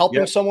and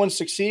helping someone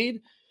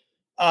succeed.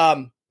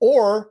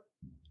 Or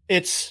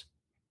it's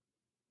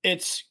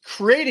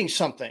creating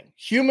something.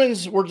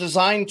 Humans were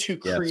designed to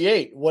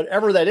create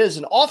whatever that is.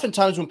 And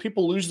oftentimes when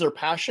people lose their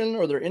passion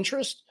or their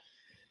interest,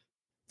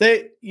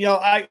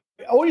 I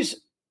always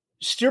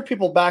steer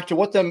people back to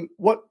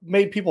what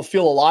made people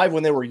feel alive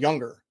when they were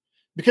younger,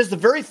 because the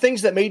very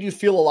things that made you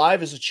feel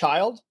alive as a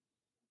child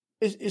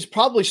is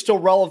probably still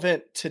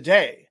relevant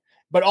today.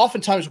 But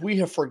oftentimes we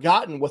have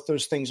forgotten what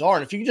those things are.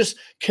 And if you can just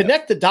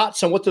connect the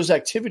dots on what those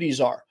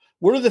activities are,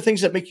 what are the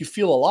things that make you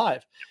feel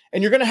alive?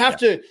 And you're going to have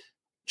to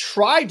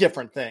try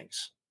different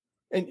things.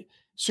 And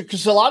so,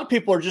 because a lot of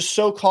people are just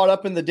so caught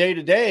up in the day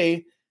to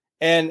day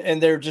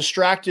and they're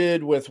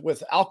distracted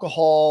with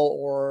alcohol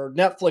or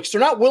Netflix.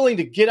 They're not willing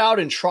to get out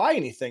and try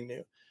anything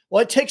new.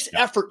 Well, it takes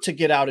effort to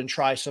get out and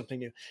try something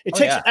new. It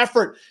takes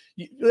effort.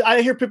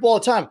 I hear people all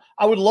the time,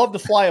 I would love to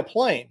fly a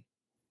plane.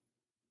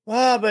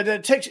 But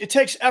it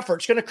takes effort.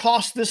 It's going to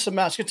cost this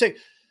amount. It's going to take,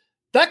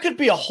 that could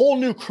be a whole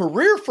new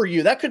career for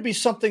you. That could be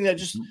something that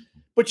just,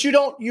 but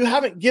you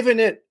haven't given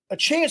it a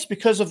chance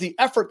because of the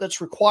effort that's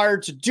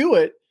required to do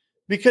it,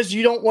 because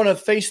you don't want to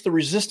face the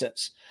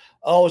resistance.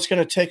 Oh, it's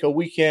going to take a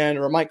weekend,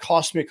 or it might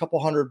cost me a couple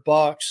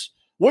 $100.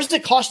 What is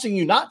it costing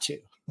you not to?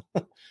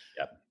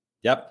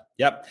 Yep.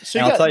 So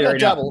I'll tell you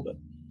right now,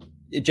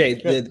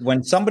 Jay,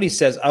 when somebody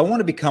says, I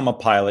want to become a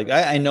pilot,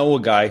 I know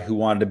a guy who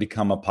wanted to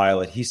become a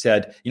pilot. He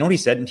said, you know what he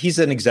said? He's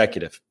an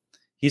executive.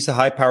 He's a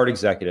high-powered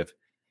executive.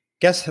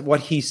 Guess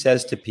what he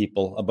says to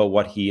people about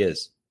what he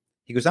is?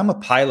 He goes, I'm a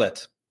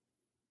pilot.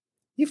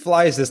 He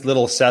flies this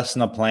little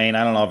Cessna plane.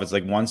 I don't know if it's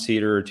like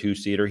 1-seater or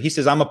 2-seater. He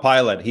says, I'm a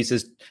pilot. He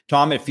says,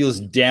 Tom, it feels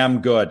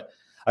damn good.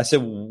 I said,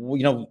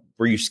 well,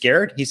 were you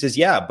scared? He says,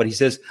 yeah. But he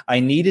says, I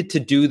needed to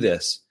do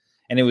this.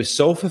 And it was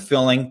so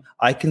fulfilling.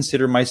 I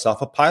consider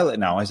myself a pilot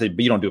now. I said,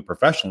 but you don't do it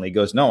professionally. He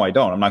goes, no, I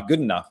don't. I'm not good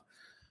enough.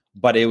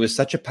 But it was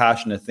such a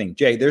passionate thing.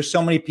 Jay, there's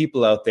so many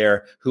people out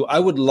there who I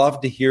would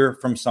love to hear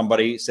from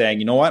somebody saying,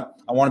 you know what?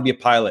 I want to be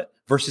a pilot,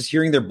 versus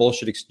hearing their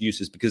bullshit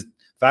excuses. Because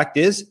fact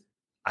is,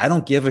 I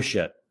don't give a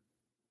shit.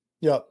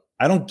 Yeah.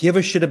 I don't give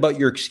a shit about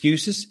your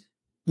excuses.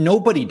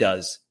 Nobody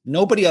does.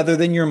 Nobody other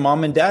than your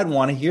mom and dad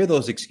want to hear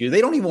those excuses. They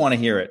don't even want to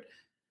hear it.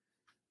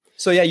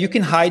 So yeah, you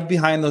can hide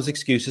behind those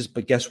excuses,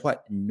 but guess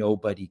what?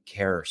 Nobody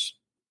cares.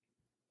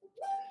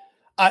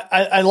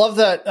 I love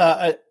that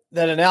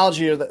that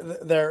analogy,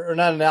 or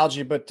not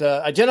analogy, but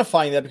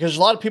identifying that, because there's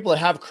a lot of people that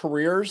have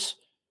careers,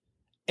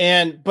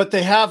 but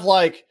they have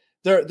like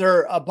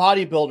they're a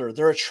bodybuilder,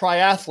 they're a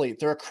triathlete,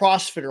 they're a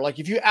CrossFitter. Like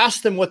if you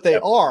ask them what they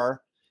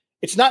are,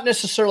 it's not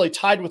necessarily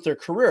tied with their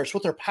career. It's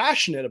what they're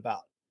passionate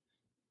about.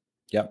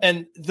 Yeah.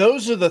 And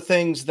those are the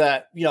things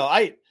that,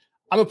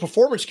 I'm a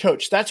performance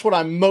coach. That's what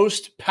I'm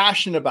most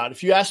passionate about.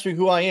 If you ask me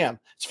who I am,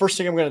 it's the first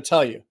thing I'm going to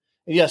tell you.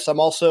 And yes,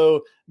 I'm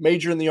also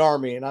major in the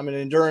Army, and I'm an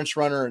endurance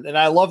runner, and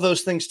I love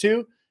those things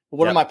too. But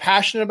what am I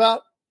passionate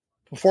about?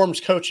 Performance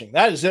coaching.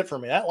 That is it for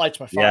me. That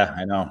lights my fire. Yeah,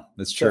 I know.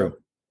 That's true. So,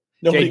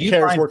 nobody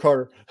cares. Work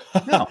harder.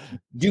 No.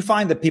 Do you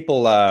find that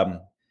people,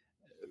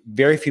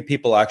 very few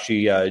people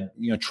actually,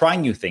 try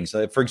new things?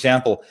 For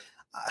example,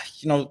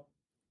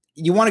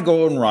 you want to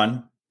go and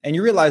run, and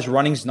you realize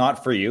running's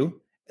not for you.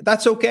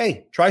 That's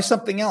okay. Try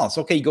something else.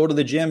 Okay, you go to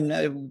the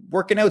gym.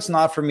 Working out's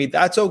not for me.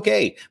 That's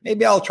okay.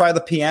 Maybe I'll try the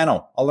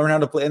piano. I'll learn how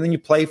to play. And then you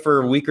play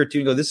for a week or two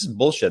and go, this is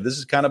bullshit. This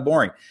is kind of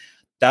boring.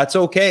 That's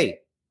okay.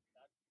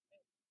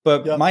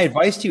 But my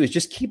advice to you is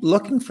just keep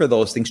looking for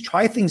those things.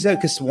 Try things out,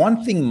 because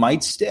one thing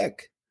might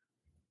stick.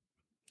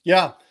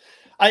 Yeah.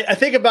 I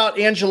think about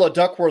Angela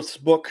Duckworth's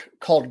book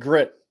called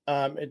Grit.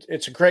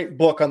 It's a great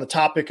book on the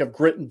topic of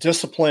grit and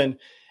discipline.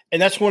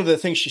 And that's one of the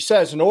things she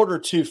says. In order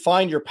to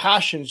find your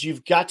passions,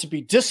 you've got to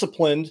be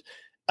disciplined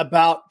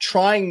about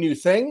trying new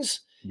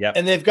things. Yeah.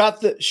 And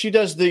she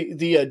does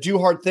the do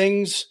hard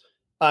things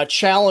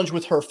challenge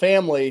with her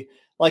family.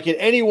 Like at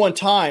any one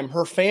time,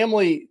 her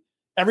family,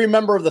 every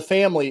member of the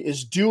family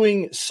is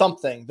doing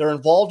something. They're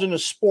involved in a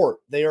sport.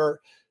 They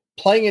are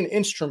playing an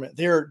instrument.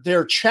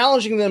 They're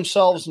challenging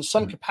themselves in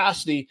some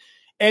capacity.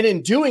 And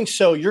in doing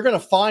so, you're going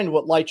to find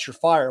what lights your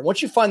fire. And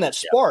once you find that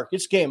spark,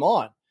 it's game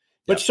on.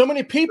 But so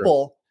many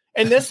people,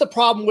 and that's the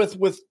problem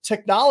with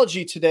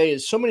technology today,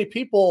 is so many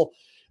people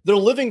they're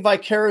living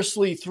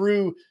vicariously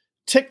through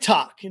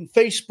TikTok and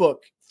Facebook,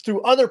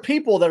 through other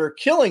people that are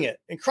killing it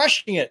and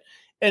crushing it.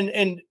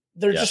 And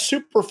they're just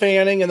super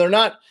fanning, and they're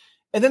not,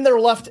 and then they're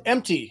left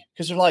empty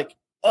because they're like,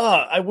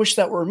 I wish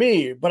that were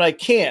me, but I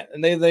can't.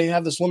 And they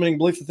have this limiting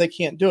belief that they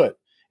can't do it.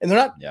 And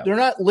they're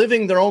not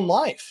living their own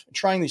life and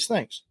trying these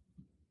things.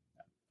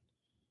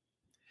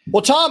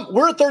 Well, Tom,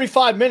 we're at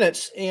 35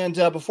 minutes. And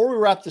before we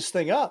wrap this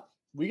thing up,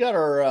 we got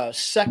our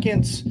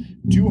second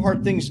Do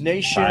Hard Things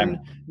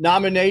Nation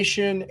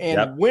nomination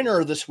and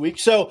winner this week.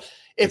 So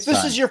if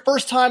this is your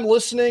first time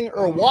listening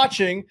or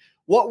watching,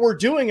 what we're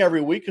doing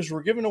every week is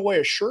we're giving away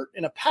a shirt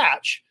and a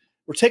patch.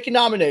 We're taking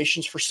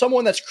nominations for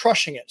someone that's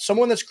crushing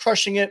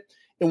it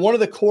in one of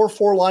the core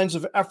 4 lines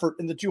of effort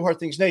in the Do Hard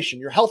Things Nation,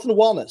 your health and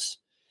wellness.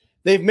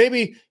 They've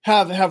maybe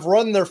have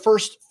run their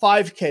first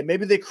 5K.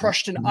 Maybe they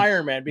crushed an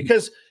Ironman,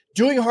 because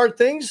doing hard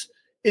things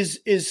is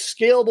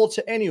scalable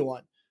to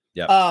anyone.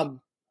 Yeah.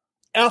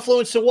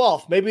 Affluence and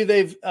wealth. Maybe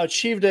they've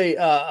achieved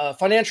a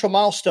financial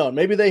milestone.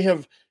 Maybe they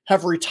have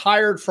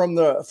retired from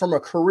a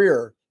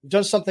career,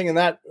 done something in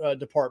that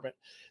department.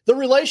 The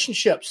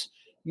relationships.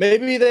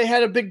 Maybe they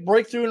had a big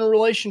breakthrough in a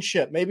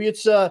relationship. Maybe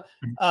it's I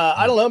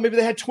don't know. Maybe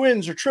they had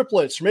twins or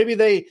triplets. Or maybe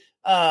they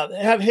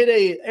have hit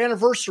a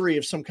anniversary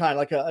of some kind,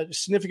 like a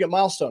significant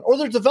milestone, or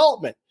their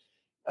development,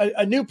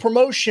 a new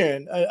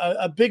promotion,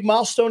 a big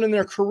milestone in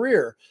their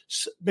career.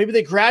 Maybe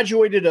they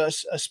graduated a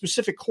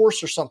specific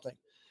course or something.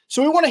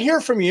 So we want to hear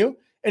from you.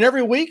 And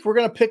every week we're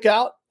going to pick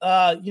out,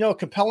 a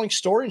compelling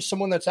story and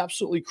someone that's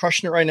absolutely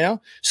crushing it right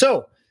now.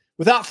 So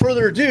without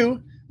further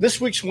ado, this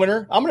week's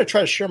winner, I'm going to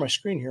try to share my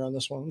screen here on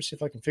this one. Let me see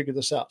if I can figure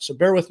this out. So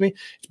bear with me.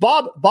 It's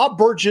Bob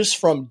Burgess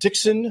from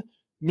Dixon,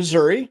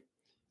 Missouri.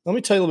 Let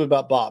me tell you a little bit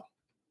about Bob.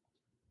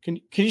 Can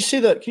you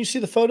see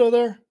the photo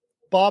there?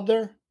 Bob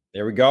there?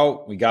 There we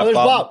go. We got there's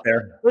Bob up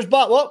there. There's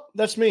Bob. Well,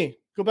 that's me.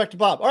 Go back to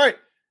Bob. All right.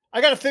 I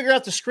got to figure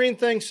out the screen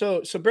thing.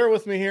 So bear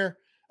with me here.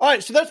 All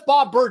right. So that's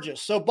Bob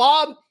Burgess. So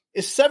Bob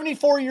is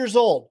 74 years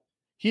old.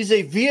 He's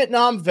a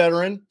Vietnam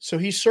veteran. So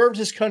he served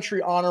his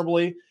country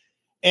honorably.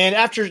 And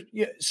after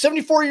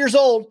 74 years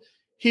old,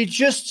 he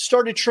just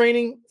started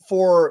training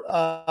for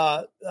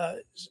a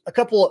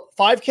couple of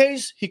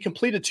 5Ks. He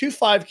completed 2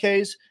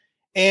 5Ks,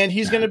 and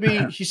he's going to be,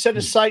 he set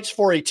his sights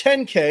for a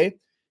 10K,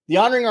 the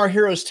Honoring Our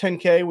Heroes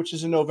 10K, which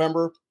is in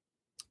November.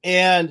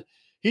 And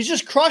he's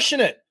just crushing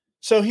it.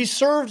 So he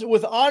served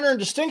with honor and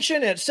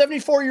distinction at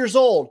 74 years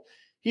old.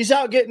 He's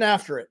out getting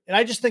after it. And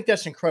I just think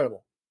that's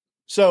incredible.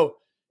 So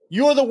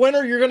you are the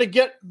winner. You're going to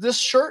get this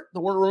shirt, the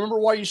Remember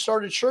Why You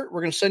Started shirt.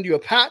 We're going to send you a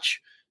patch.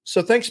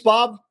 So thanks,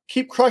 Bob.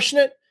 Keep crushing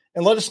it,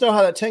 and let us know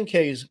how that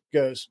 10K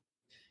goes.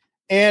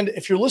 And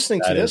if you're listening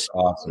to this,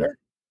 awesome.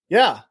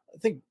 Yeah, I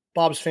think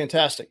Bob's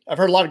fantastic. I've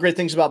heard a lot of great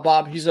things about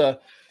Bob. He's in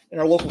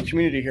our local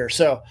community here.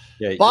 So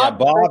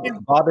Bob,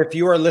 if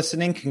you are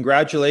listening,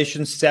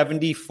 congratulations.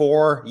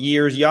 74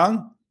 years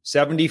young,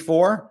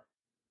 74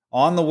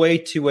 on the way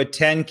to a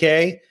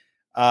 10K.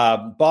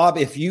 Bob,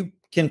 if you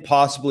can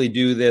possibly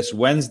do this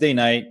Wednesday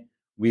night,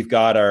 we've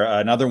got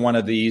another one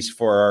of these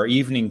for our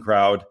evening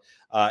crowd.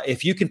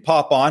 If you can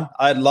pop on,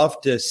 I'd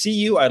love to see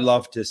you. I'd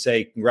love to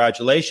say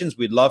congratulations.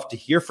 We'd love to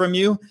hear from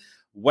you.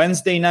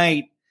 Wednesday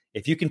night,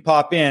 if you can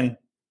pop in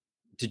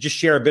to just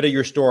share a bit of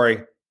your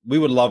story, we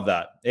would love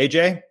that.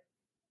 AJ?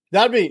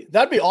 That'd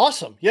be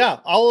awesome. Yeah.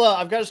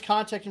 I've got his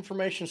contact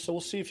information, so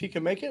we'll see if he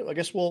can make it. I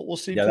guess we'll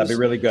see. Yeah, that'd be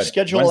really good.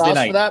 Schedule Wednesday allows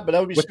night. For that, but that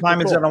would be what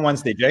time is it on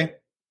Wednesday, Jay?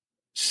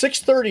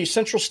 6:30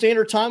 Central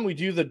Standard Time. We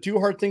do the Do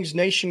Hard Things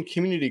Nation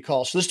community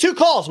call. So there's 2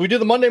 calls. We do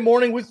the Monday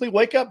morning weekly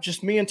wake up,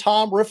 just me and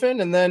Tom riffing.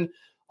 And then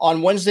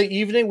on Wednesday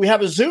evening, we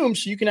have a Zoom,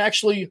 so you can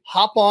actually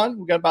hop on.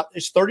 We got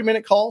it's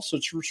 30-minute call, so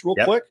it's real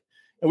quick.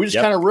 And we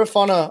just kind of riff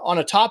on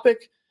a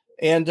topic.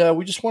 And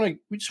we just want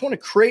to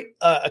create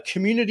a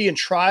community and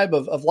tribe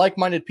of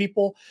like-minded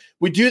people.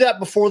 We do that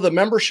before the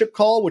membership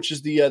call, which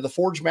is the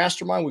Forge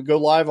Mastermind. We go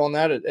live on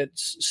that at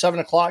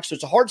 7:00. So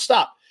it's a hard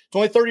stop. It's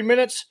only 30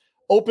 minutes.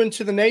 Open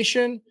to the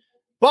nation.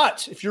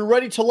 But if you're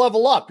ready to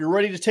level up, you're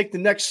ready to take the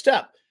next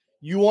step,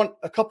 you want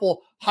a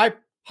couple high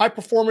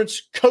performance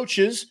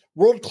coaches,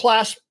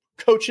 world-class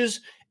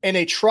coaches, and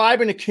a tribe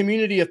and a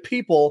community of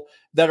people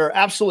that are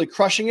absolutely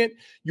crushing it.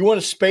 You want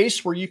a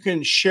space where you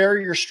can share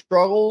your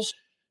struggles,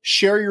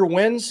 share your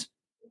wins,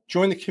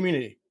 join the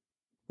community.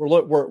 We're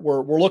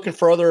looking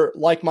for other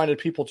like-minded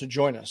people to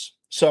join us.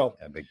 So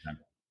big time.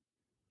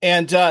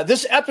 And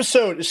this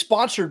episode is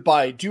sponsored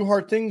by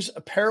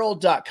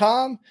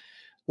DoHardThingsApparel.com.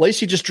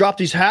 Lacey just dropped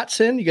these hats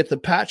in. You get the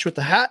patch with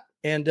the hat,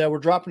 and we're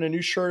dropping a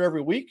new shirt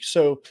every week.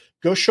 So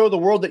go show the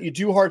world that you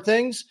do hard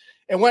things.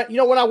 And when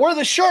I wear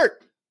this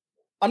shirt,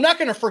 I'm not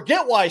going to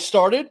forget why I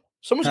started.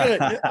 Someone's going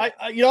to,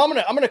 I'm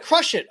going to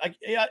crush it.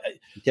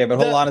 Okay, but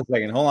hold on a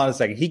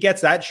second. He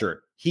gets that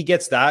shirt. He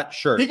gets this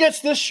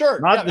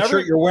shirt. Not the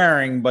shirt you're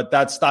wearing, but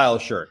that style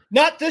shirt.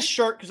 Not this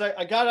shirt, because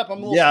I got up. I'm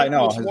a little. Yeah, I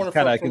know. I was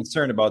kind of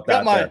concerned about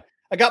that.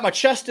 I got my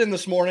chest in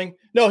this morning.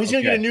 No, he's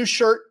going to get a new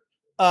shirt.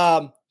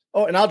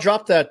 And I'll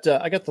drop that.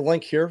 I got the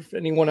link here. If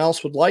anyone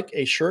else would like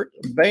a shirt,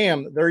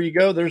 bam, there you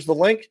go. There's the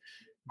link.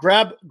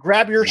 Grab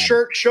your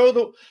shirt.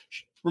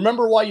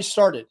 remember why you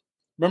started.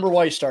 Remember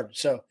why you started.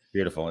 So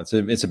beautiful. It's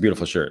a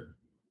beautiful shirt.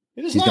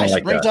 It is nice.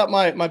 It brings out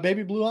my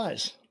baby blue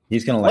eyes.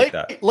 He's going to like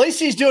that.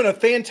 Lacey's doing a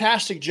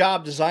fantastic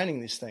job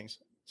designing these things.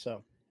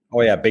 So.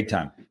 Oh yeah, big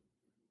time.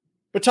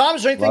 But Tom,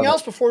 is there anything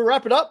else before we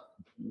wrap it up?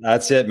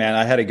 That's it, man.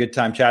 I had a good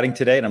time chatting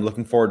today, and I'm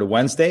looking forward to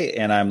Wednesday,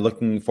 and I'm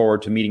looking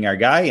forward to meeting our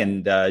guy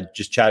and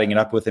just chatting it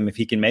up with him if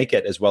he can make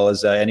it, as well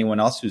as anyone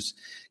else who's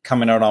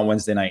coming out on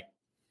Wednesday night.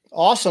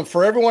 Awesome.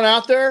 For everyone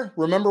out there,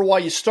 remember why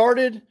you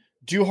started,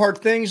 do hard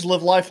things,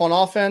 live life on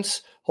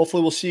offense.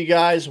 Hopefully we'll see you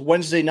guys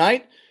Wednesday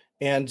night.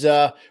 And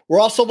we're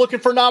also looking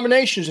for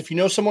nominations. If you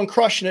know someone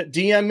crushing it,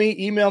 DM me,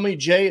 email me,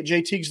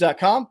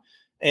 jay@jteagues.com.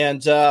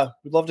 And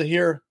we'd love to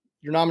hear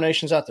your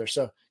nominations out there.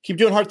 So keep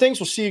doing hard things.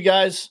 We'll see you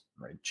guys.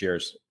 All right.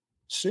 Cheers.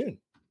 Soon.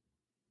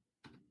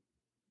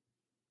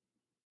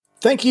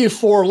 Thank you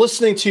for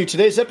listening to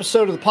today's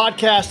episode of the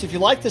podcast. If you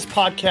like this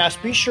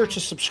podcast, be sure to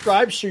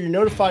subscribe so you're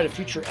notified of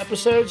future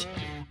episodes.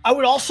 I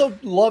would also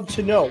love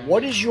to know,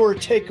 what is your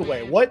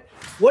takeaway?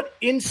 What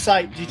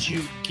insight did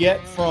you get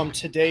from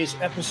today's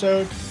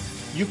episode?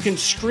 You can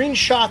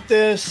screenshot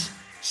this,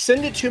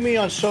 send it to me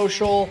on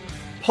social,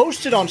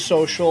 post it on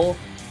social,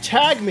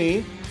 tag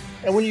me,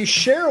 and when you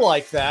share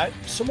like that,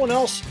 someone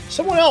else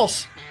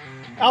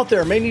out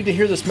there may need to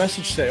hear this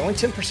message today. Only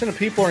 10% of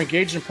people are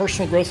engaged in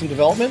personal growth and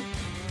development,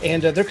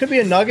 and there could be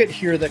a nugget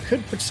here that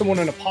could put someone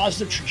in a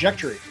positive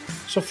trajectory.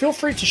 So feel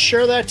free to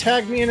share that,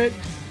 tag me in it,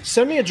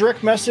 send me a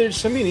direct message,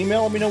 send me an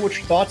email, let me know what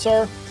your thoughts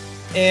are.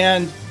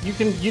 And you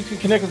can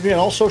connect with me on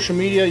all social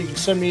media. You can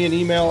send me an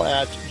email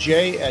at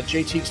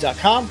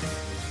jay@jteagues.com.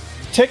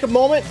 Take a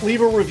moment,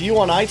 leave a review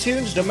on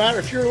iTunes. No matter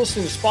if you're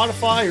listening to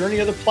Spotify or any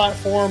other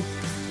platform,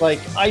 like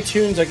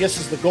iTunes, I guess,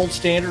 is the gold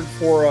standard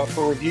for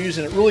reviews,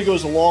 and it really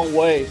goes a long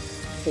way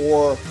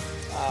for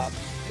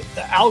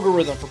the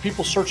algorithm for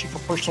people searching for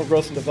personal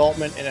growth and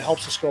development, and it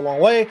helps us go a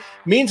long way. It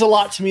means a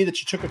lot to me that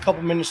you took a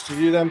couple minutes to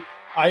do them.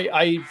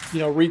 I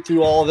read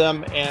through all of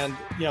them, and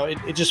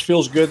it just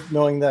feels good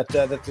knowing that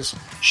this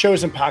show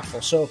is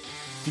impactful. So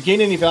if you gain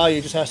any value,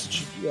 it just has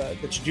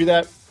that you do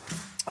that.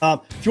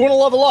 If you want to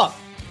level up,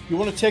 you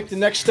want to take the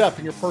next step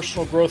in your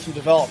personal growth and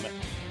development,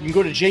 you can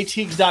go to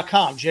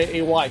jteagues.com,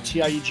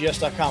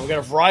 jaytiegs.com. We got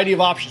a variety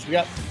of options. We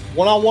got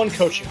one-on-one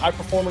coaching, high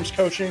performance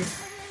coaching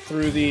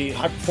through the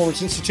High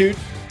Performance Institute,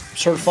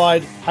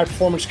 certified high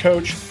performance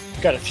coach.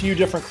 We've got a few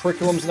different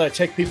curriculums that I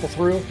take people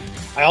through.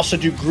 I also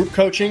do group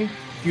coaching.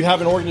 If you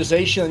have an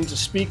organization that needs a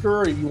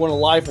speaker, or you want a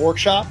live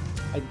workshop,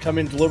 I can come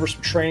in and deliver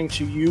some training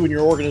to you and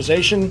your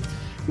organization.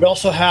 We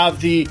also have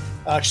the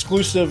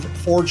exclusive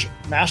Forge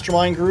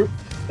Mastermind group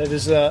that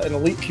is an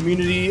elite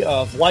community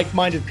of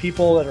like-minded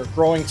people that are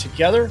growing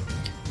together.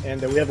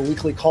 And we have a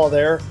weekly call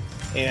there,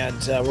 and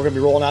we're going to be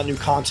rolling out new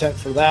content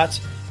for that.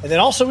 And then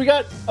also we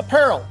got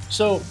apparel.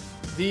 So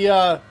we've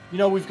got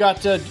go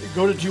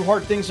to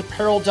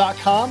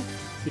dohardthingsapparel.com.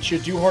 Get you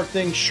a Do Hard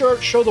Things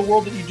shirt. Show the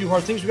world that you do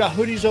hard things. We got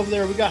hoodies over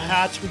there. We got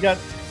hats. We got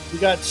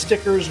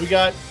stickers. We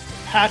got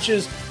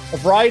patches. A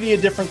variety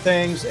of different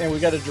things, and we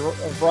got a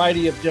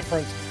variety of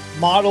different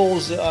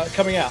models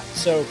coming out.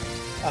 So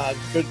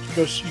go.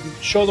 You can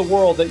show the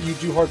world that you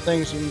do hard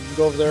things, and you can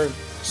go over there and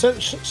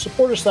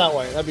support us that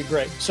way. That'd be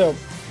great. So,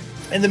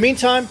 in the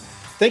meantime,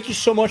 thank you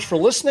so much for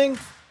listening.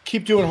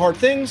 Keep doing hard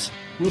things.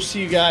 We'll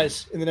see you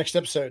guys in the next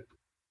episode.